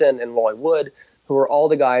Williamson and Lloyd Wood, who were all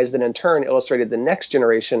the guys that in turn illustrated the next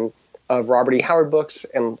generation of Robert E. Howard books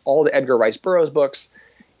and all the Edgar Rice Burroughs books.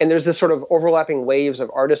 And there's this sort of overlapping waves of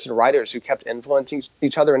artists and writers who kept influencing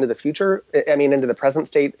each other into the future, into the present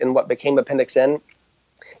state and what became Appendix N.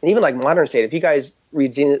 And even modern state, if you guys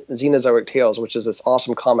read Xenozoic Tales, which is this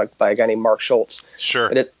awesome comic by a guy named Mark Schultz.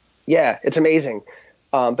 Sure. It's amazing.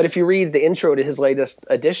 But if you read the intro to his latest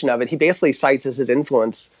edition of it, he basically cites as his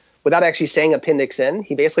influence, without actually saying Appendix N,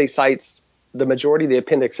 he basically cites the majority of the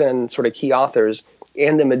Appendix N sort of key authors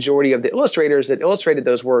and the majority of the illustrators that illustrated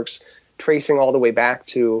those works, tracing all the way back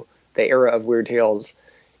to the era of Weird Tales.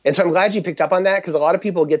 And so I'm glad you picked up on that, because a lot of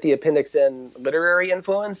people get the Appendix N literary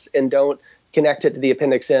influence and don't connect it to the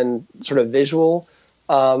Appendix N sort of visual,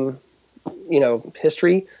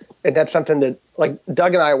 history. And that's something that,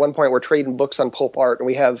 Doug and I at one point were trading books on pulp art,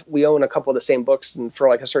 and we own a couple of the same books, and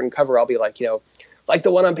for a certain cover, I'll be like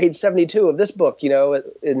the one on page 72 of this book,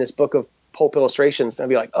 in this book of pulp illustrations. And I'll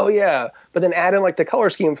be like, oh yeah, but then add in the color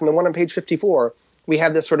scheme from the one on page 54. We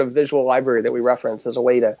have this sort of visual library that we reference as a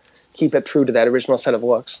way to keep it true to that original set of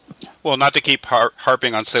looks. Well, not to keep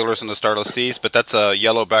harping on Sailors in the Starless Seas, but that's a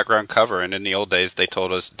yellow background cover, and in the old days they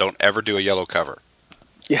told us don't ever do a yellow cover.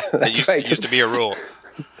 Yeah, that's right. It used to be a rule.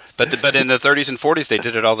 But in the 30s and 40s they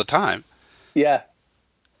did it all the time. Yeah.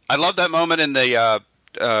 I love that moment in the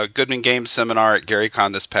Goodman Games seminar at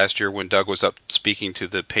GaryCon this past year when Doug was up speaking to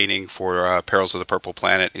the painting for Perils of the Purple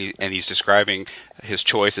Planet, and he's describing his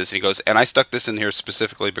choices. And he goes, and I stuck this in here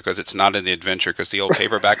specifically because it's not in the adventure, because the old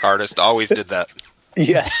paperback artist always did that.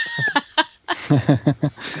 Yes.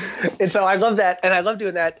 And so I love that, and I love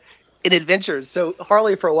doing that in adventures. So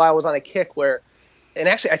Harley for a while was on a kick where, and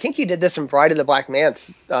actually I think he did this in Bride of the Black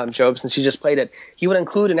Manse, Job, since you just played it. He would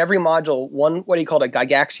include in every module one, what he called a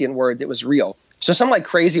Gygaxian word that was real. So some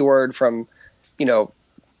crazy word from,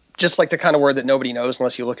 just the kind of word that nobody knows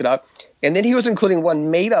unless you look it up. And then he was including one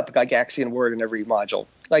made up Gygaxian word in every module,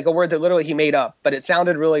 a word that literally he made up, but it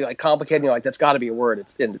sounded really complicated. And that's got to be a word.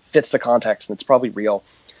 It fits the context and it's probably real.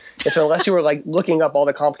 And so unless you were looking up all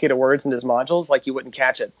the complicated words in his modules, you wouldn't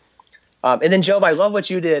catch it. And then Job, I love what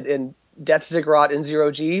you did in Death Ziggurat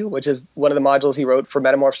N0G, which is one of the modules he wrote for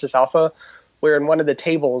Metamorphosis Alpha, where in one of the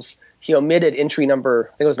tables he omitted entry number,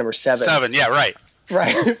 I think it was number 7. 7, yeah, right.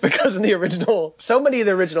 Right, because in the original, so many of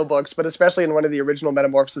the original books, but especially in one of the original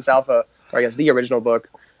Metamorphosis Alpha, or I guess the original book,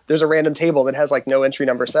 there's a random table that has no entry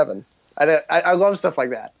number 7. I love stuff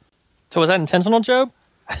like that. So was that intentional, Job?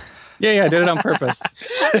 Yeah, I did it on purpose.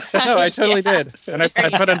 No, I totally did. And I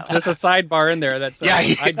put there's a sidebar in there that says,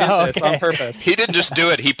 I did this on purpose. He didn't just do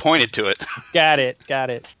it, he pointed to it. Got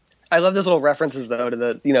it. I love those little references, though, to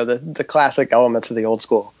the classic elements of the old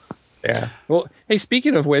school. Yeah. Well, hey,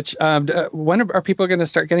 speaking of which, when are people going to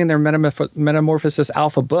start getting their Metamorphosis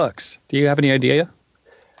Alpha books? Do you have any idea?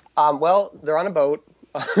 Well, they're on a boat.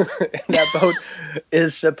 And that boat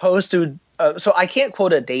is supposed to... so I can't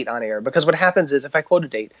quote a date on air, because what happens is if I quote a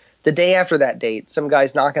date, the day after that date, some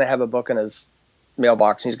guy's not going to have a book in his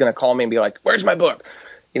mailbox, and he's going to call me and be like, where's my book?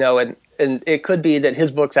 And it could be that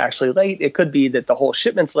his book's actually late. It could be that the whole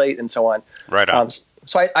shipment's late and so on. Right on.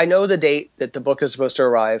 So I know the date that the book is supposed to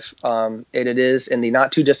arrive, and it is in the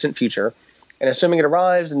not too distant future. And assuming it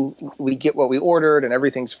arrives and we get what we ordered and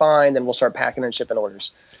everything's fine, then we'll start packing and shipping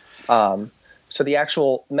orders. So the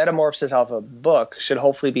actual Metamorphosis Alpha book should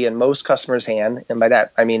hopefully be in most customers' hand. And by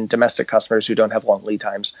that, I mean domestic customers who don't have long lead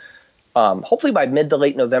times. Hopefully by mid to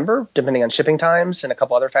late November, depending on shipping times and a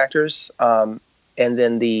couple other factors. And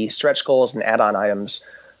then the stretch goals and add-on items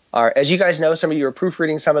are, as you guys know, some of you are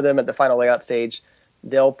proofreading some of them at the final layout stage.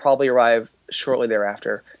 They'll probably arrive shortly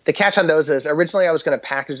thereafter. The catch on those is originally I was going to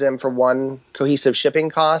package them for one cohesive shipping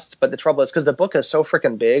cost, but the trouble is because the book is so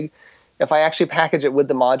freaking big, if I actually package it with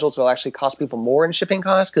the modules, it'll actually cost people more in shipping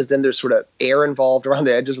costs, because then there's sort of air involved around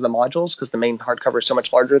the edges of the modules because the main hardcover is so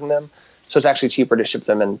much larger than them. So it's actually cheaper to ship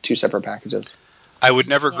them in 2 separate packages. I would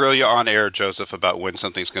never grill you on air, Joseph, about when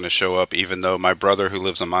something's going to show up, even though my brother, who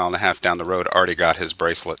lives a mile and a half down the road, already got his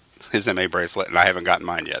bracelet, his MA bracelet, and I haven't gotten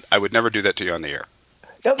mine yet. I would never do that to you on the air.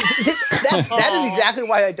 No, that is exactly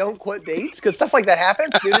why I don't quote dates, because stuff like that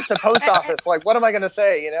happens. Dude, it's the post office. Like, what am I going to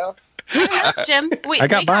say, you know? Jim, we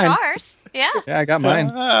got mine. ours. Yeah. Yeah, I got mine.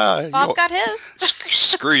 Bob got his.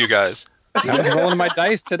 Screw you guys. I was rolling my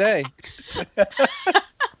dice today.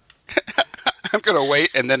 I'm going to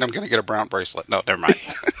wait, and then I'm going to get a brown bracelet. No, never mind.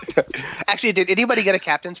 Actually, did anybody get a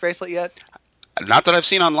captain's bracelet yet? Not that I've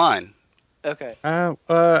seen online. Okay. I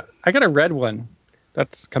got a red one.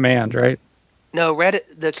 That's command, right? No, red.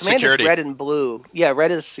 The command Security. is red and blue. Yeah,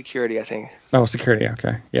 red is security, I think. Oh, security.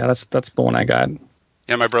 Okay. Yeah, that's the one I got.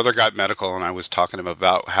 Yeah, my brother got medical, and I was talking to him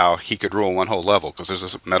about how he could rule one whole level, because there's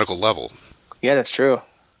this medical level. Yeah, that's true.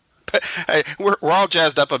 But, hey, we're all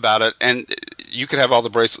jazzed up about it, and you could have all the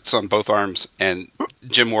bracelets on both arms, and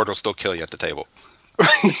Jim Ward will still kill you at the table.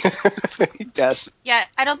 Yes. Yeah,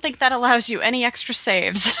 I don't think that allows you any extra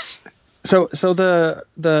saves. So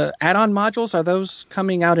the add-on modules, are those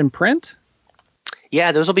coming out in print?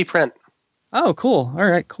 Yeah, those will be print. Oh, cool. All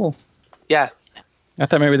right, cool. Yeah. I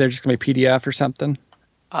thought maybe they're just going to be PDF or something.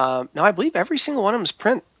 No, I believe every single one of them is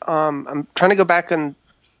print. I'm trying to go back and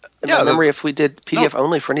my memory if we did PDF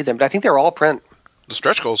only for any of them, but I think they're all print. The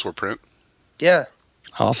stretch goals were print. Yeah.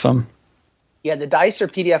 Awesome. Yeah, the dice are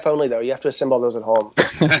PDF only, though. You have to assemble those at home.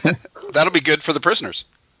 That'll be good for the prisoners.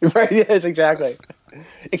 Right, yes, exactly.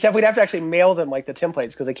 Except we'd have to actually mail them, like, the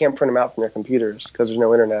templates, because they can't print them out from their computers, because there's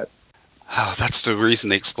no internet. Oh, that's the reason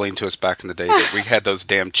they explained to us back in the day that we had those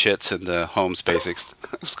damn chits in the home space. It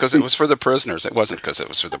was because it was for the prisoners. It wasn't because it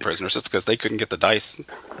was for the prisoners. It's because they couldn't get the dice.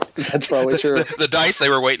 That's probably true. The dice they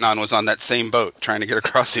were waiting on was on that same boat trying to get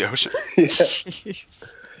across the ocean. Yeah.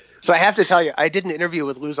 So I have to tell you, I did an interview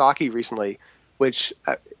with Lou Zocchi recently, which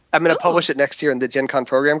I'm going to publish it next year in the Gen Con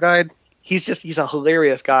program guide. He's a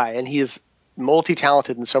hilarious guy, and he's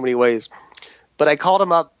multi-talented in so many ways. But I called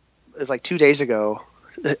him up, it was like 2 days ago.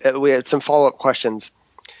 We had some follow-up questions.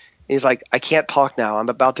 He's like, I can't talk now. I'm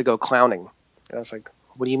about to go clowning. And I was like,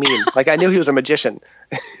 what do you mean? Like, I knew he was a magician.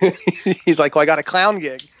 He's like, well, I got a clown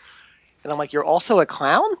gig. And I'm like, you're also a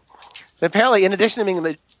clown? And apparently, in addition to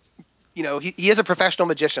being he is a professional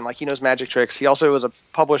magician. Like, he knows magic tricks. He also is a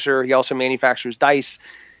publisher. He also manufactures dice.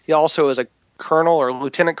 He also is a colonel or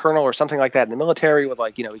lieutenant colonel or something like that in the military with,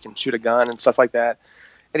 like, he can shoot a gun and stuff like that.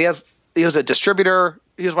 And he was a distributor.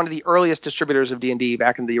 He was one of the earliest distributors of D&D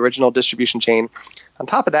back in the original distribution chain. On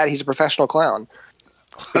top of that, he's a professional clown.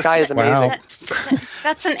 The guy is amazing. Wow.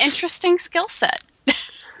 That's an interesting skill set.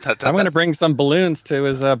 I'm going to bring some balloons to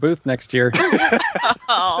his booth next year.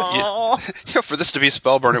 Oh. Yeah, for this to be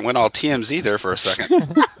Spellburn, it went all TMZ there for a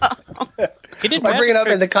second. I bring it up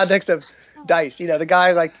in the context of dice. The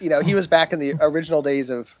guy, like, he was back in the original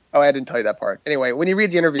days of... Oh, I didn't tell you that part. Anyway, when you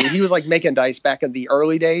read the interview, he was, like, making dice back in the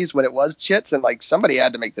early days when it was chits, and, like, somebody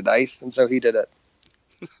had to make the dice, and so he did it.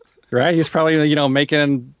 Right? He's probably,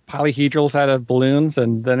 making polyhedrals out of balloons,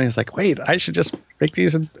 and then he's like, wait, I should just make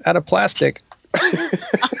these out of plastic.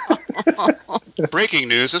 Breaking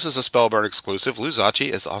news, this is a Spellburn exclusive. Lou Zocchi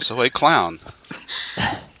is also a clown.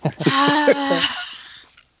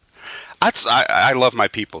 I love my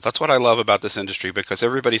people. That's what I love about this industry, because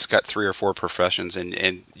everybody's got 3 or 4 professions,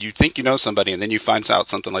 and you think you know somebody, and then you find out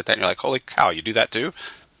something like that, and you're like, holy cow, you do that too?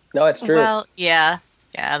 No, it's true. Well, yeah.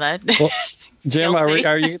 Yeah, that... Well, Jim, are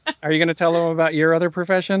you going to tell them about your other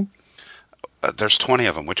profession? There's 20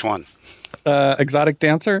 of them. Which one? Exotic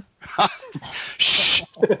dancer? Shh.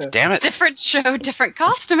 Damn it. Different show, different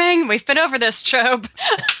costuming. We've been over this, Job.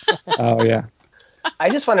 Oh, yeah.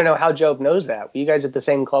 I just want to know how Job knows that. Were you guys at the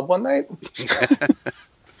same club one night?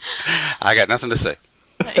 I got nothing to say.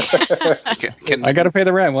 I got to pay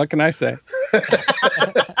the rent. What can I say?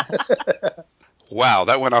 Wow,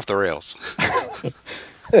 that went off the rails.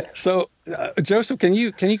 So, Joseph, can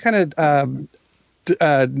you kind of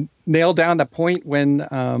nail down the point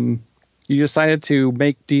when you decided to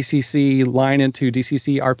make DCC line into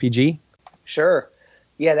DCC RPG? Sure.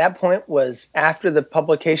 Yeah, that point was after the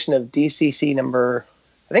publication of DCC number,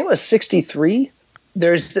 I think it was 63.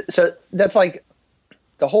 So that's like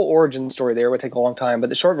the whole origin story there would take a long time, but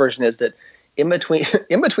the short version is that in between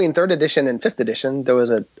 3rd edition and 5th edition, there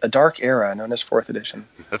was a dark era known as 4th edition.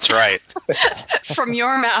 That's right. From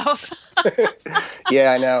your mouth.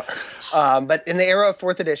 Yeah, I know. But in the era of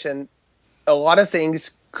 4th edition, a lot of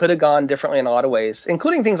things could have gone differently in a lot of ways,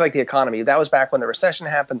 including things like the economy. That was back when the recession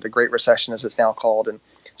happened, the Great Recession as it's now called. And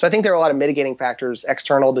so I think there are a lot of mitigating factors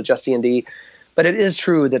external to just D&D. But it is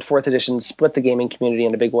true that 4th edition split the gaming community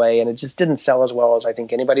in a big way, and it just didn't sell as well as I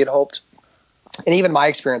think anybody had hoped. And even my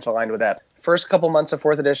experience aligned with that. first couple months of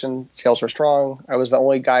 4th edition, sales were strong. I was the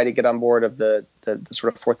only guy to get on board of the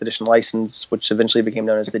sort of 4th edition license, which eventually became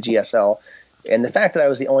known as the GSL. And the fact that I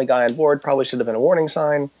was the only guy on board probably should have been a warning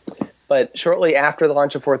sign. But shortly after the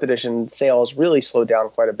launch of 4th edition, sales really slowed down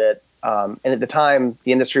quite a bit. And at the time,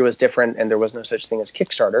 the industry was different and there was no such thing as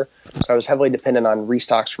Kickstarter. So I was heavily dependent on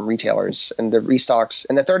restocks from retailers. And the restocks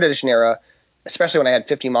in the 3rd edition era, especially when I had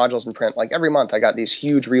 50 modules in print, like every month I got these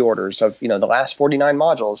huge reorders of, the last 49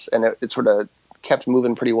 modules, and it sort of kept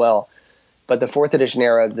moving pretty well. But the 4th edition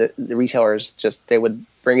era, the retailers they would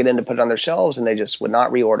bring it in to put it on their shelves and they just would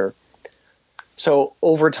not reorder. So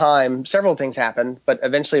over time, several things happened, but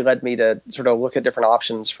eventually led me to sort of look at different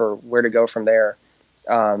options for where to go from there.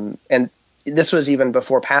 And this was even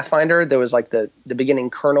before Pathfinder. There was like the beginning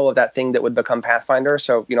kernel of that thing that would become Pathfinder.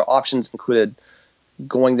 So, options included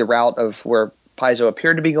going the route of where Paizo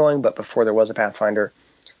appeared to be going, but before there was a Pathfinder,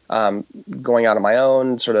 going out on my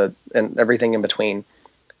own, sort of, and everything in between.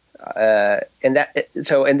 And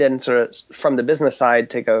then sort of from the business side,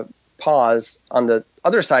 take a pause. On the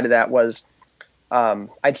other side of that was,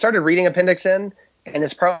 I'd started reading Appendix N, and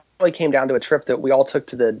this probably came down to a trip that we all took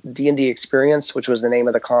to the D&D Experience, which was the name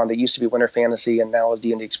of the con that used to be Winter Fantasy and now is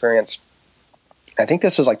D&D Experience. I think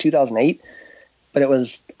this was like 2008, but it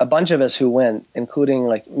was a bunch of us who went, including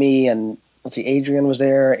like me and, Adrian was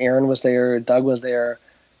there, Aaron was there, Doug was there,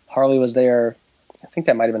 Harley was there. I think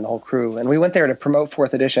that might have been the whole crew. And we went there to promote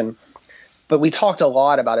 4th edition, but we talked a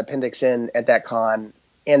lot about Appendix N at that con,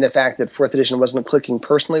 and the fact that 4th edition wasn't clicking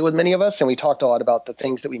personally with many of us. And we talked a lot about the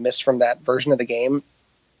things that we missed from that version of the game.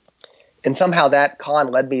 And somehow that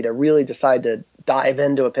con led me to really decide to dive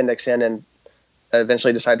into Appendix N and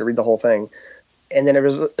eventually decide to read the whole thing. And then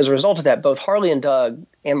as a result of that, both Harley and Doug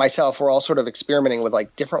and myself were all sort of experimenting with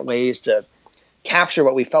like different ways to capture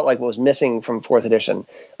what we felt like was missing from 4th edition.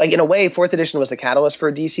 Like in a way, 4th edition was the catalyst for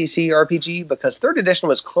a DCC RPG because 3rd edition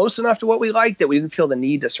was close enough to what we liked that we didn't feel the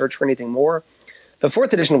need to search for anything more. But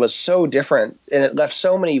 4th edition was so different, and it left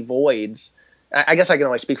so many voids. I guess I can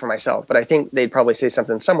only speak for myself, but I think they'd probably say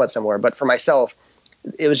something somewhat similar. But for myself,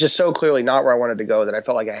 it was just so clearly not where I wanted to go that I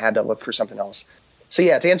felt like I had to look for something else. So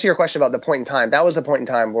yeah, to answer your question about the point in time, that was the point in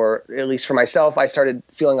time where, at least for myself, I started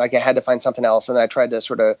feeling like I had to find something else, and then I tried to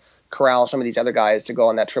sort of corral some of these other guys to go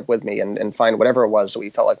on that trip with me and find whatever it was that we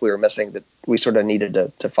felt like we were missing that we sort of needed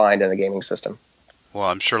to find in a gaming system. Well,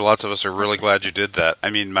 I'm sure lots of us are really glad you did that. I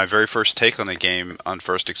mean, my very first take on the game on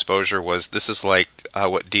first exposure was this is like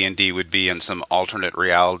what D&D would be in some alternate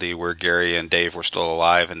reality where Gary and Dave were still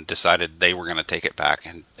alive and decided they were going to take it back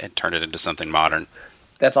and turn it into something modern.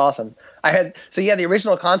 That's awesome. The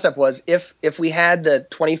original concept was if we had the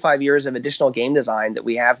 25 years of additional game design that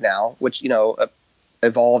we have now, which,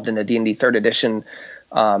 evolved in the D&D 3rd edition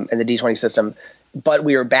and the D20 system, but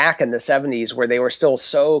we were back in the 70s where they were still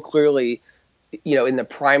so clearly in the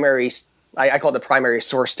primary, I call it the primary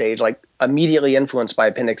source stage, like immediately influenced by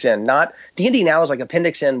Appendix N. Not D&D now is like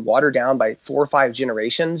Appendix N watered down by 4 or 5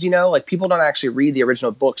 generations. Like people don't actually read the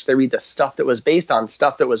original books; they read the stuff that was based on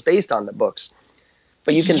the books.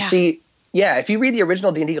 But you can see, if you read the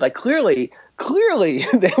original D&D, like clearly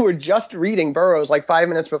they were just reading Burroughs like 5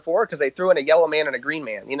 minutes before because they threw in a yellow man and a green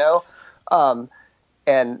man.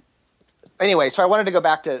 And anyway, so I wanted to go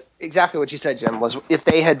back to exactly what you said, Jim, was if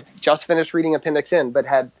they had just finished reading Appendix N but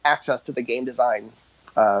had access to the game design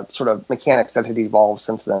sort of mechanics that had evolved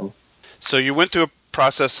since then. So you went through a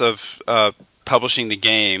process of publishing the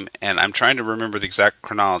game, and I'm trying to remember the exact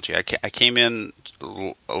chronology. I came in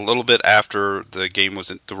a little bit after the game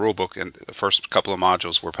was in the rulebook and the first couple of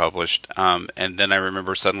modules were published, and then I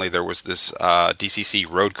remember suddenly there was this DCC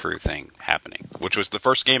Road Crew thing happening, which was the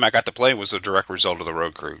first game I got to play. Was a direct result of the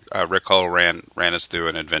Road Crew. Rick Hull ran us through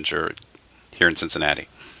an adventure here in Cincinnati.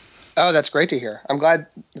 Oh, that's great to hear. I'm glad.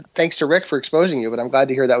 Thanks to Rick for exposing you, but I'm glad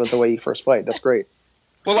to hear that was the way you first played. That's great.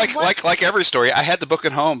 Well, like every story, I had the book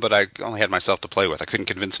at home, but I only had myself to play with. I couldn't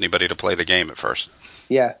convince anybody to play the game at first.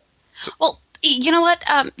 Yeah. Well, you know what?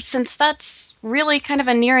 Since that's really kind of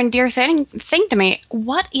a near and dear thing to me,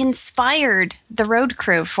 what inspired the Road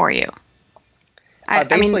Crew for you?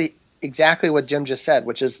 Exactly what Jim just said,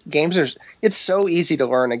 which is it's so easy to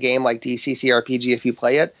learn a game like DCC RPG if you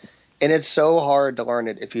play it, and it's so hard to learn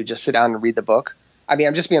it if you just sit down and read the book. I mean,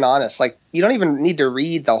 I'm just being honest. Like, you don't even need to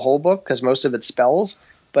read the whole book because most of it's spells,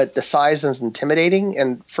 but the size is intimidating,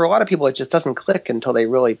 and for a lot of people, it just doesn't click until they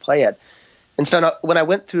really play it. And so when I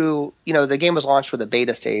went through, the game was launched with a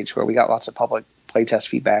beta stage where we got lots of public playtest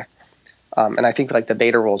feedback, and I think like the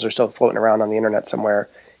beta rules are still floating around on the internet somewhere.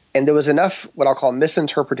 And there was enough what I'll call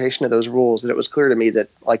misinterpretation of those rules that it was clear to me that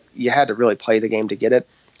like you had to really play the game to get it.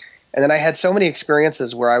 And then I had so many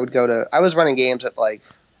experiences where I was running games at like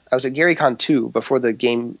I was at GaryCon 2 before the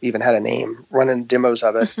game even had a name, running demos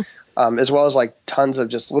of it, as well as like tons of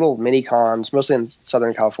just little mini cons, mostly in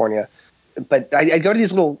Southern California. But I'd go to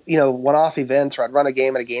these little, one-off events, or I'd run a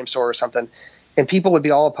game at a game store or something, and people would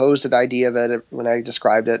be all opposed to the idea of it when I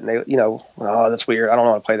described it. And they, oh, that's weird. I don't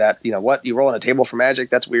want to play that. What? You roll on a table for Magic?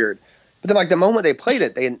 That's weird. But then, like, the moment they played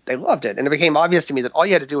it, they loved it. And it became obvious to me that all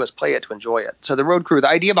you had to do was play it to enjoy it. So the Road Crew, the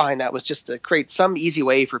idea behind that was just to create some easy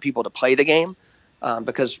way for people to play the game,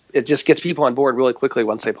 because it just gets people on board really quickly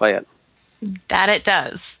once they play it. That it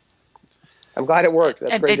does. I'm glad it worked.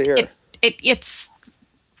 That's great to hear.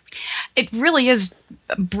 It really is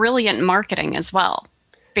brilliant marketing as well,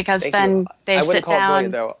 because Thank then you. they I sit wouldn't call it down.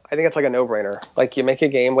 brilliant, though. I think it's like a no-brainer. Like, you make a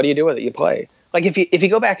game, what do you do with it? You play. Like, if you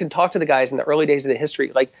go back and talk to the guys in the early days of the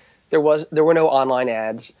history, like, there were no online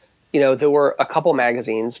ads. There were a couple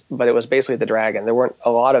magazines, but it was basically the Dragon. There weren't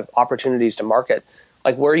a lot of opportunities to market.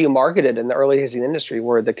 Like, where you marketed in the early days of the industry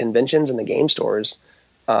were the conventions and the game stores,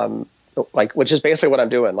 which is basically what I'm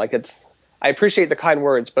doing. Like, I appreciate the kind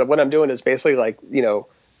words, but what I'm doing is basically like,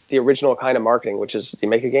 the original kind of marketing, which is you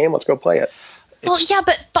make a game, let's go play it. Well, yeah,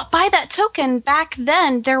 but by that token, back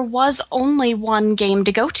then there was only one game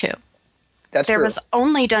to go to. There true. was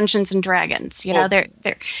only Dungeons and Dragons.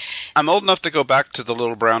 I'm old enough to go back to the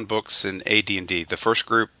Little Brown Books in AD&D. The first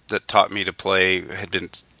group that taught me to play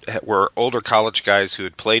were older college guys who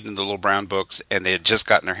had played in the Little Brown Books, and they had just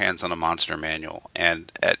gotten their hands on a monster manual.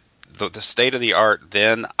 And at the state of the art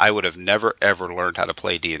then, I would have never ever learned how to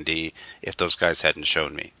play D&D if those guys hadn't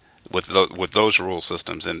shown me with those rule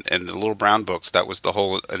systems. And the Little Brown Books, that was the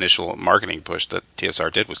whole initial marketing push that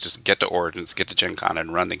TSR did, was just get to Origins, get to Gen Con,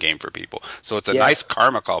 and run the game for people. So it's a nice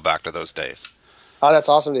karma call back to those days. Oh, that's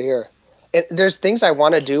awesome to hear. There's things I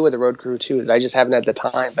want to do with the Road Crew too that I just haven't had the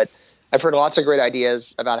time, but I've heard lots of great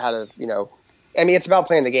ideas about how to, it's about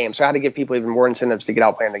playing the game, so how to give people even more incentives to get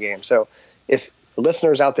out playing the game. So if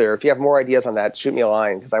listeners out there, if you have more ideas on that, shoot me a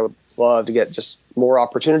line, because I would love to get just more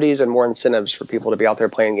opportunities and more incentives for people to be out there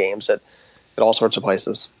playing games at all sorts of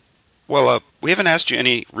places. Well, we haven't asked you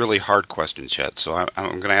any really hard questions yet, so I'm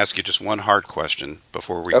going to ask you just one hard question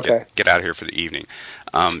before we get out of here for the evening.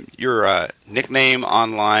 Your nickname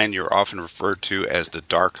online, you're often referred to as the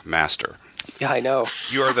Dark Master. Yeah, I know.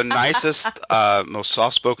 You are the nicest, most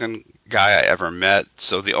soft-spoken guy I ever met,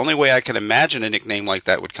 so the only way I can imagine a nickname like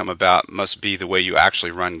that would come about must be the way you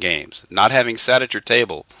actually run games. Not having sat at your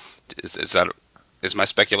table, is my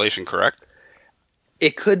speculation correct?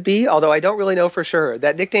 It could be, although I don't really know for sure.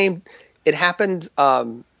 That nickname, it happened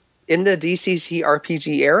in the DCC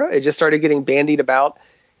RPG era. It just started getting bandied about,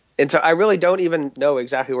 and so I really don't even know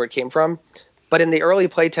exactly where it came from. But in the early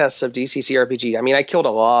playtests of DCC RPG, I killed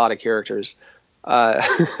a lot of characters.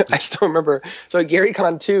 I still remember. So at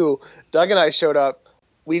GaryCon 2, Doug and I showed up.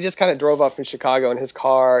 We just kind of drove up from Chicago in his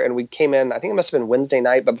car, and we came in. I think it must have been Wednesday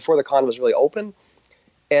night, but before the con was really open.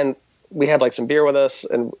 And we had like some beer with us,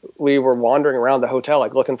 and we were wandering around the hotel,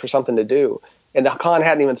 like looking for something to do. And the con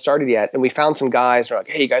hadn't even started yet. And we found some guys, and we're like,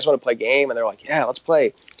 "Hey, you guys want to play a game?" And they're like, "Yeah, let's play."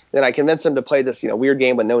 And then I convinced them to play this, weird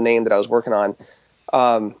game with no name that I was working on.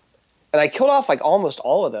 And I killed off like almost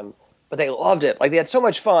all of them, but they loved it. Like, they had so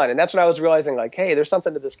much fun. And that's when I was realizing, like, hey, there's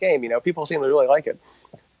something to this game. People seem to really like it.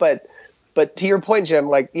 But to your point, Jim,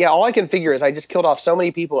 like, yeah, all I can figure is I just killed off so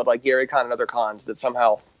many people at like GaryCon and other cons that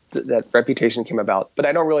somehow that reputation came about. But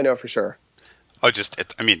I don't really know for sure. Oh,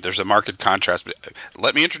 there's a marked contrast. But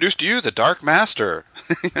let me introduce to you the Dark Master.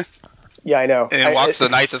 Yeah, I know. And walks the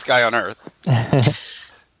nicest guy on earth.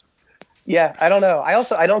 Yeah, I don't know.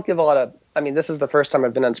 I don't give a lot of. This is the first time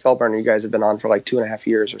I've been on Spellburn, and you guys have been on for like 2.5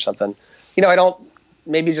 years or something. I don't.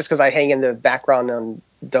 Maybe just because I hang in the background and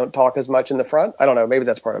don't talk as much in the front. I don't know. Maybe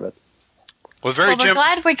that's part of it. Well, we're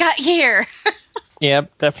glad we got here.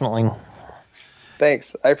 Yep, definitely.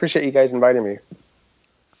 Thanks. I appreciate you guys inviting me.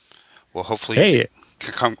 Well, hopefully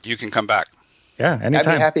you can come back. Yeah,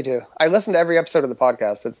 anytime. I'd be happy to. I listen to every episode of the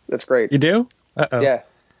podcast. It's great. You do? Uh-oh. Yeah.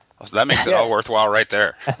 Oh, so that makes it all worthwhile right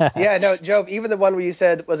there. Yeah, no, Job, even the one where you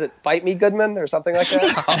said, was it Bite Me Goodman or something like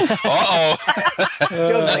that? Uh-oh.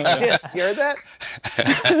 Job's like, shit, you heard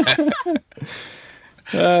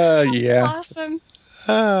that? Yeah. Awesome.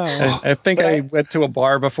 I think I went to a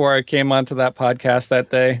bar before I came onto that podcast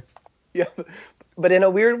that day. Yeah, but in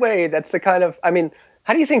a weird way, that's the kind of,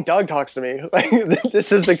 how do you think Doug talks to me? Like,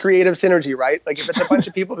 this is the creative synergy, right? Like, if it's a bunch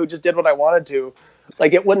of people who just did what I wanted to,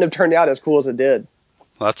 like, it wouldn't have turned out as cool as it did.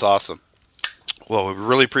 Well, that's awesome. Well, we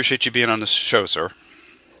really appreciate you being on this show, sir.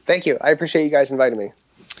 Thank you. I appreciate you guys inviting me.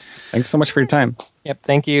 Thanks so much for your time. Yep,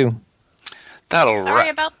 thank you.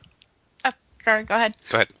 Sorry, go ahead.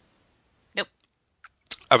 Go ahead. Nope.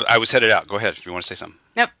 I was headed out. Go ahead if you want to say something.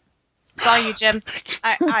 Nope. It's all you, Jim.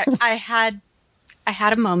 I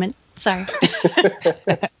had a moment. Sorry.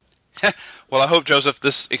 Well, I hope, Joseph,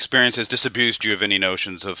 this experience has disabused you of any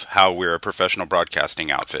notions of how we're a professional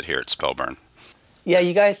broadcasting outfit here at Spellburn. Yeah,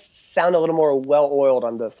 you guys sound a little more well-oiled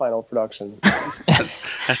on the final production.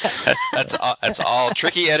 That's all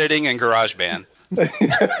tricky editing and GarageBand.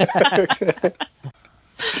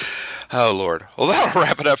 Oh, Lord. Well, that'll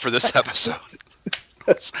wrap it up for this episode.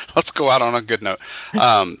 Let's go out on a good note.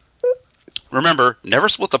 Remember, never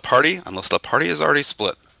split the party unless the party is already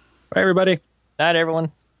split. Bye, everybody. Night,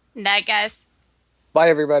 everyone. Night, guys. Bye,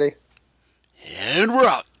 everybody. And we're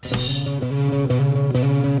out.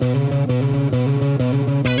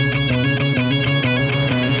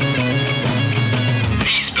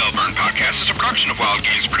 Podcast is a production of Wild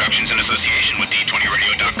Games Productions in association with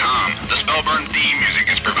D20Radio.com. The Spellburn theme music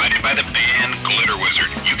is provided by the band Glitter Wizard.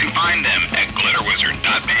 You can find them at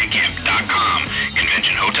glitterwizard.bandcamp.com.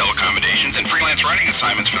 Convention hotel accommodations and freelance writing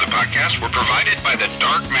assignments for the podcast were provided by the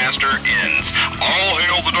Dark Master Inns. All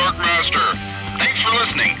hail the Dark Master! Thanks for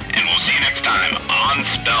listening, and we'll see you next time on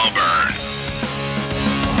Spellburn.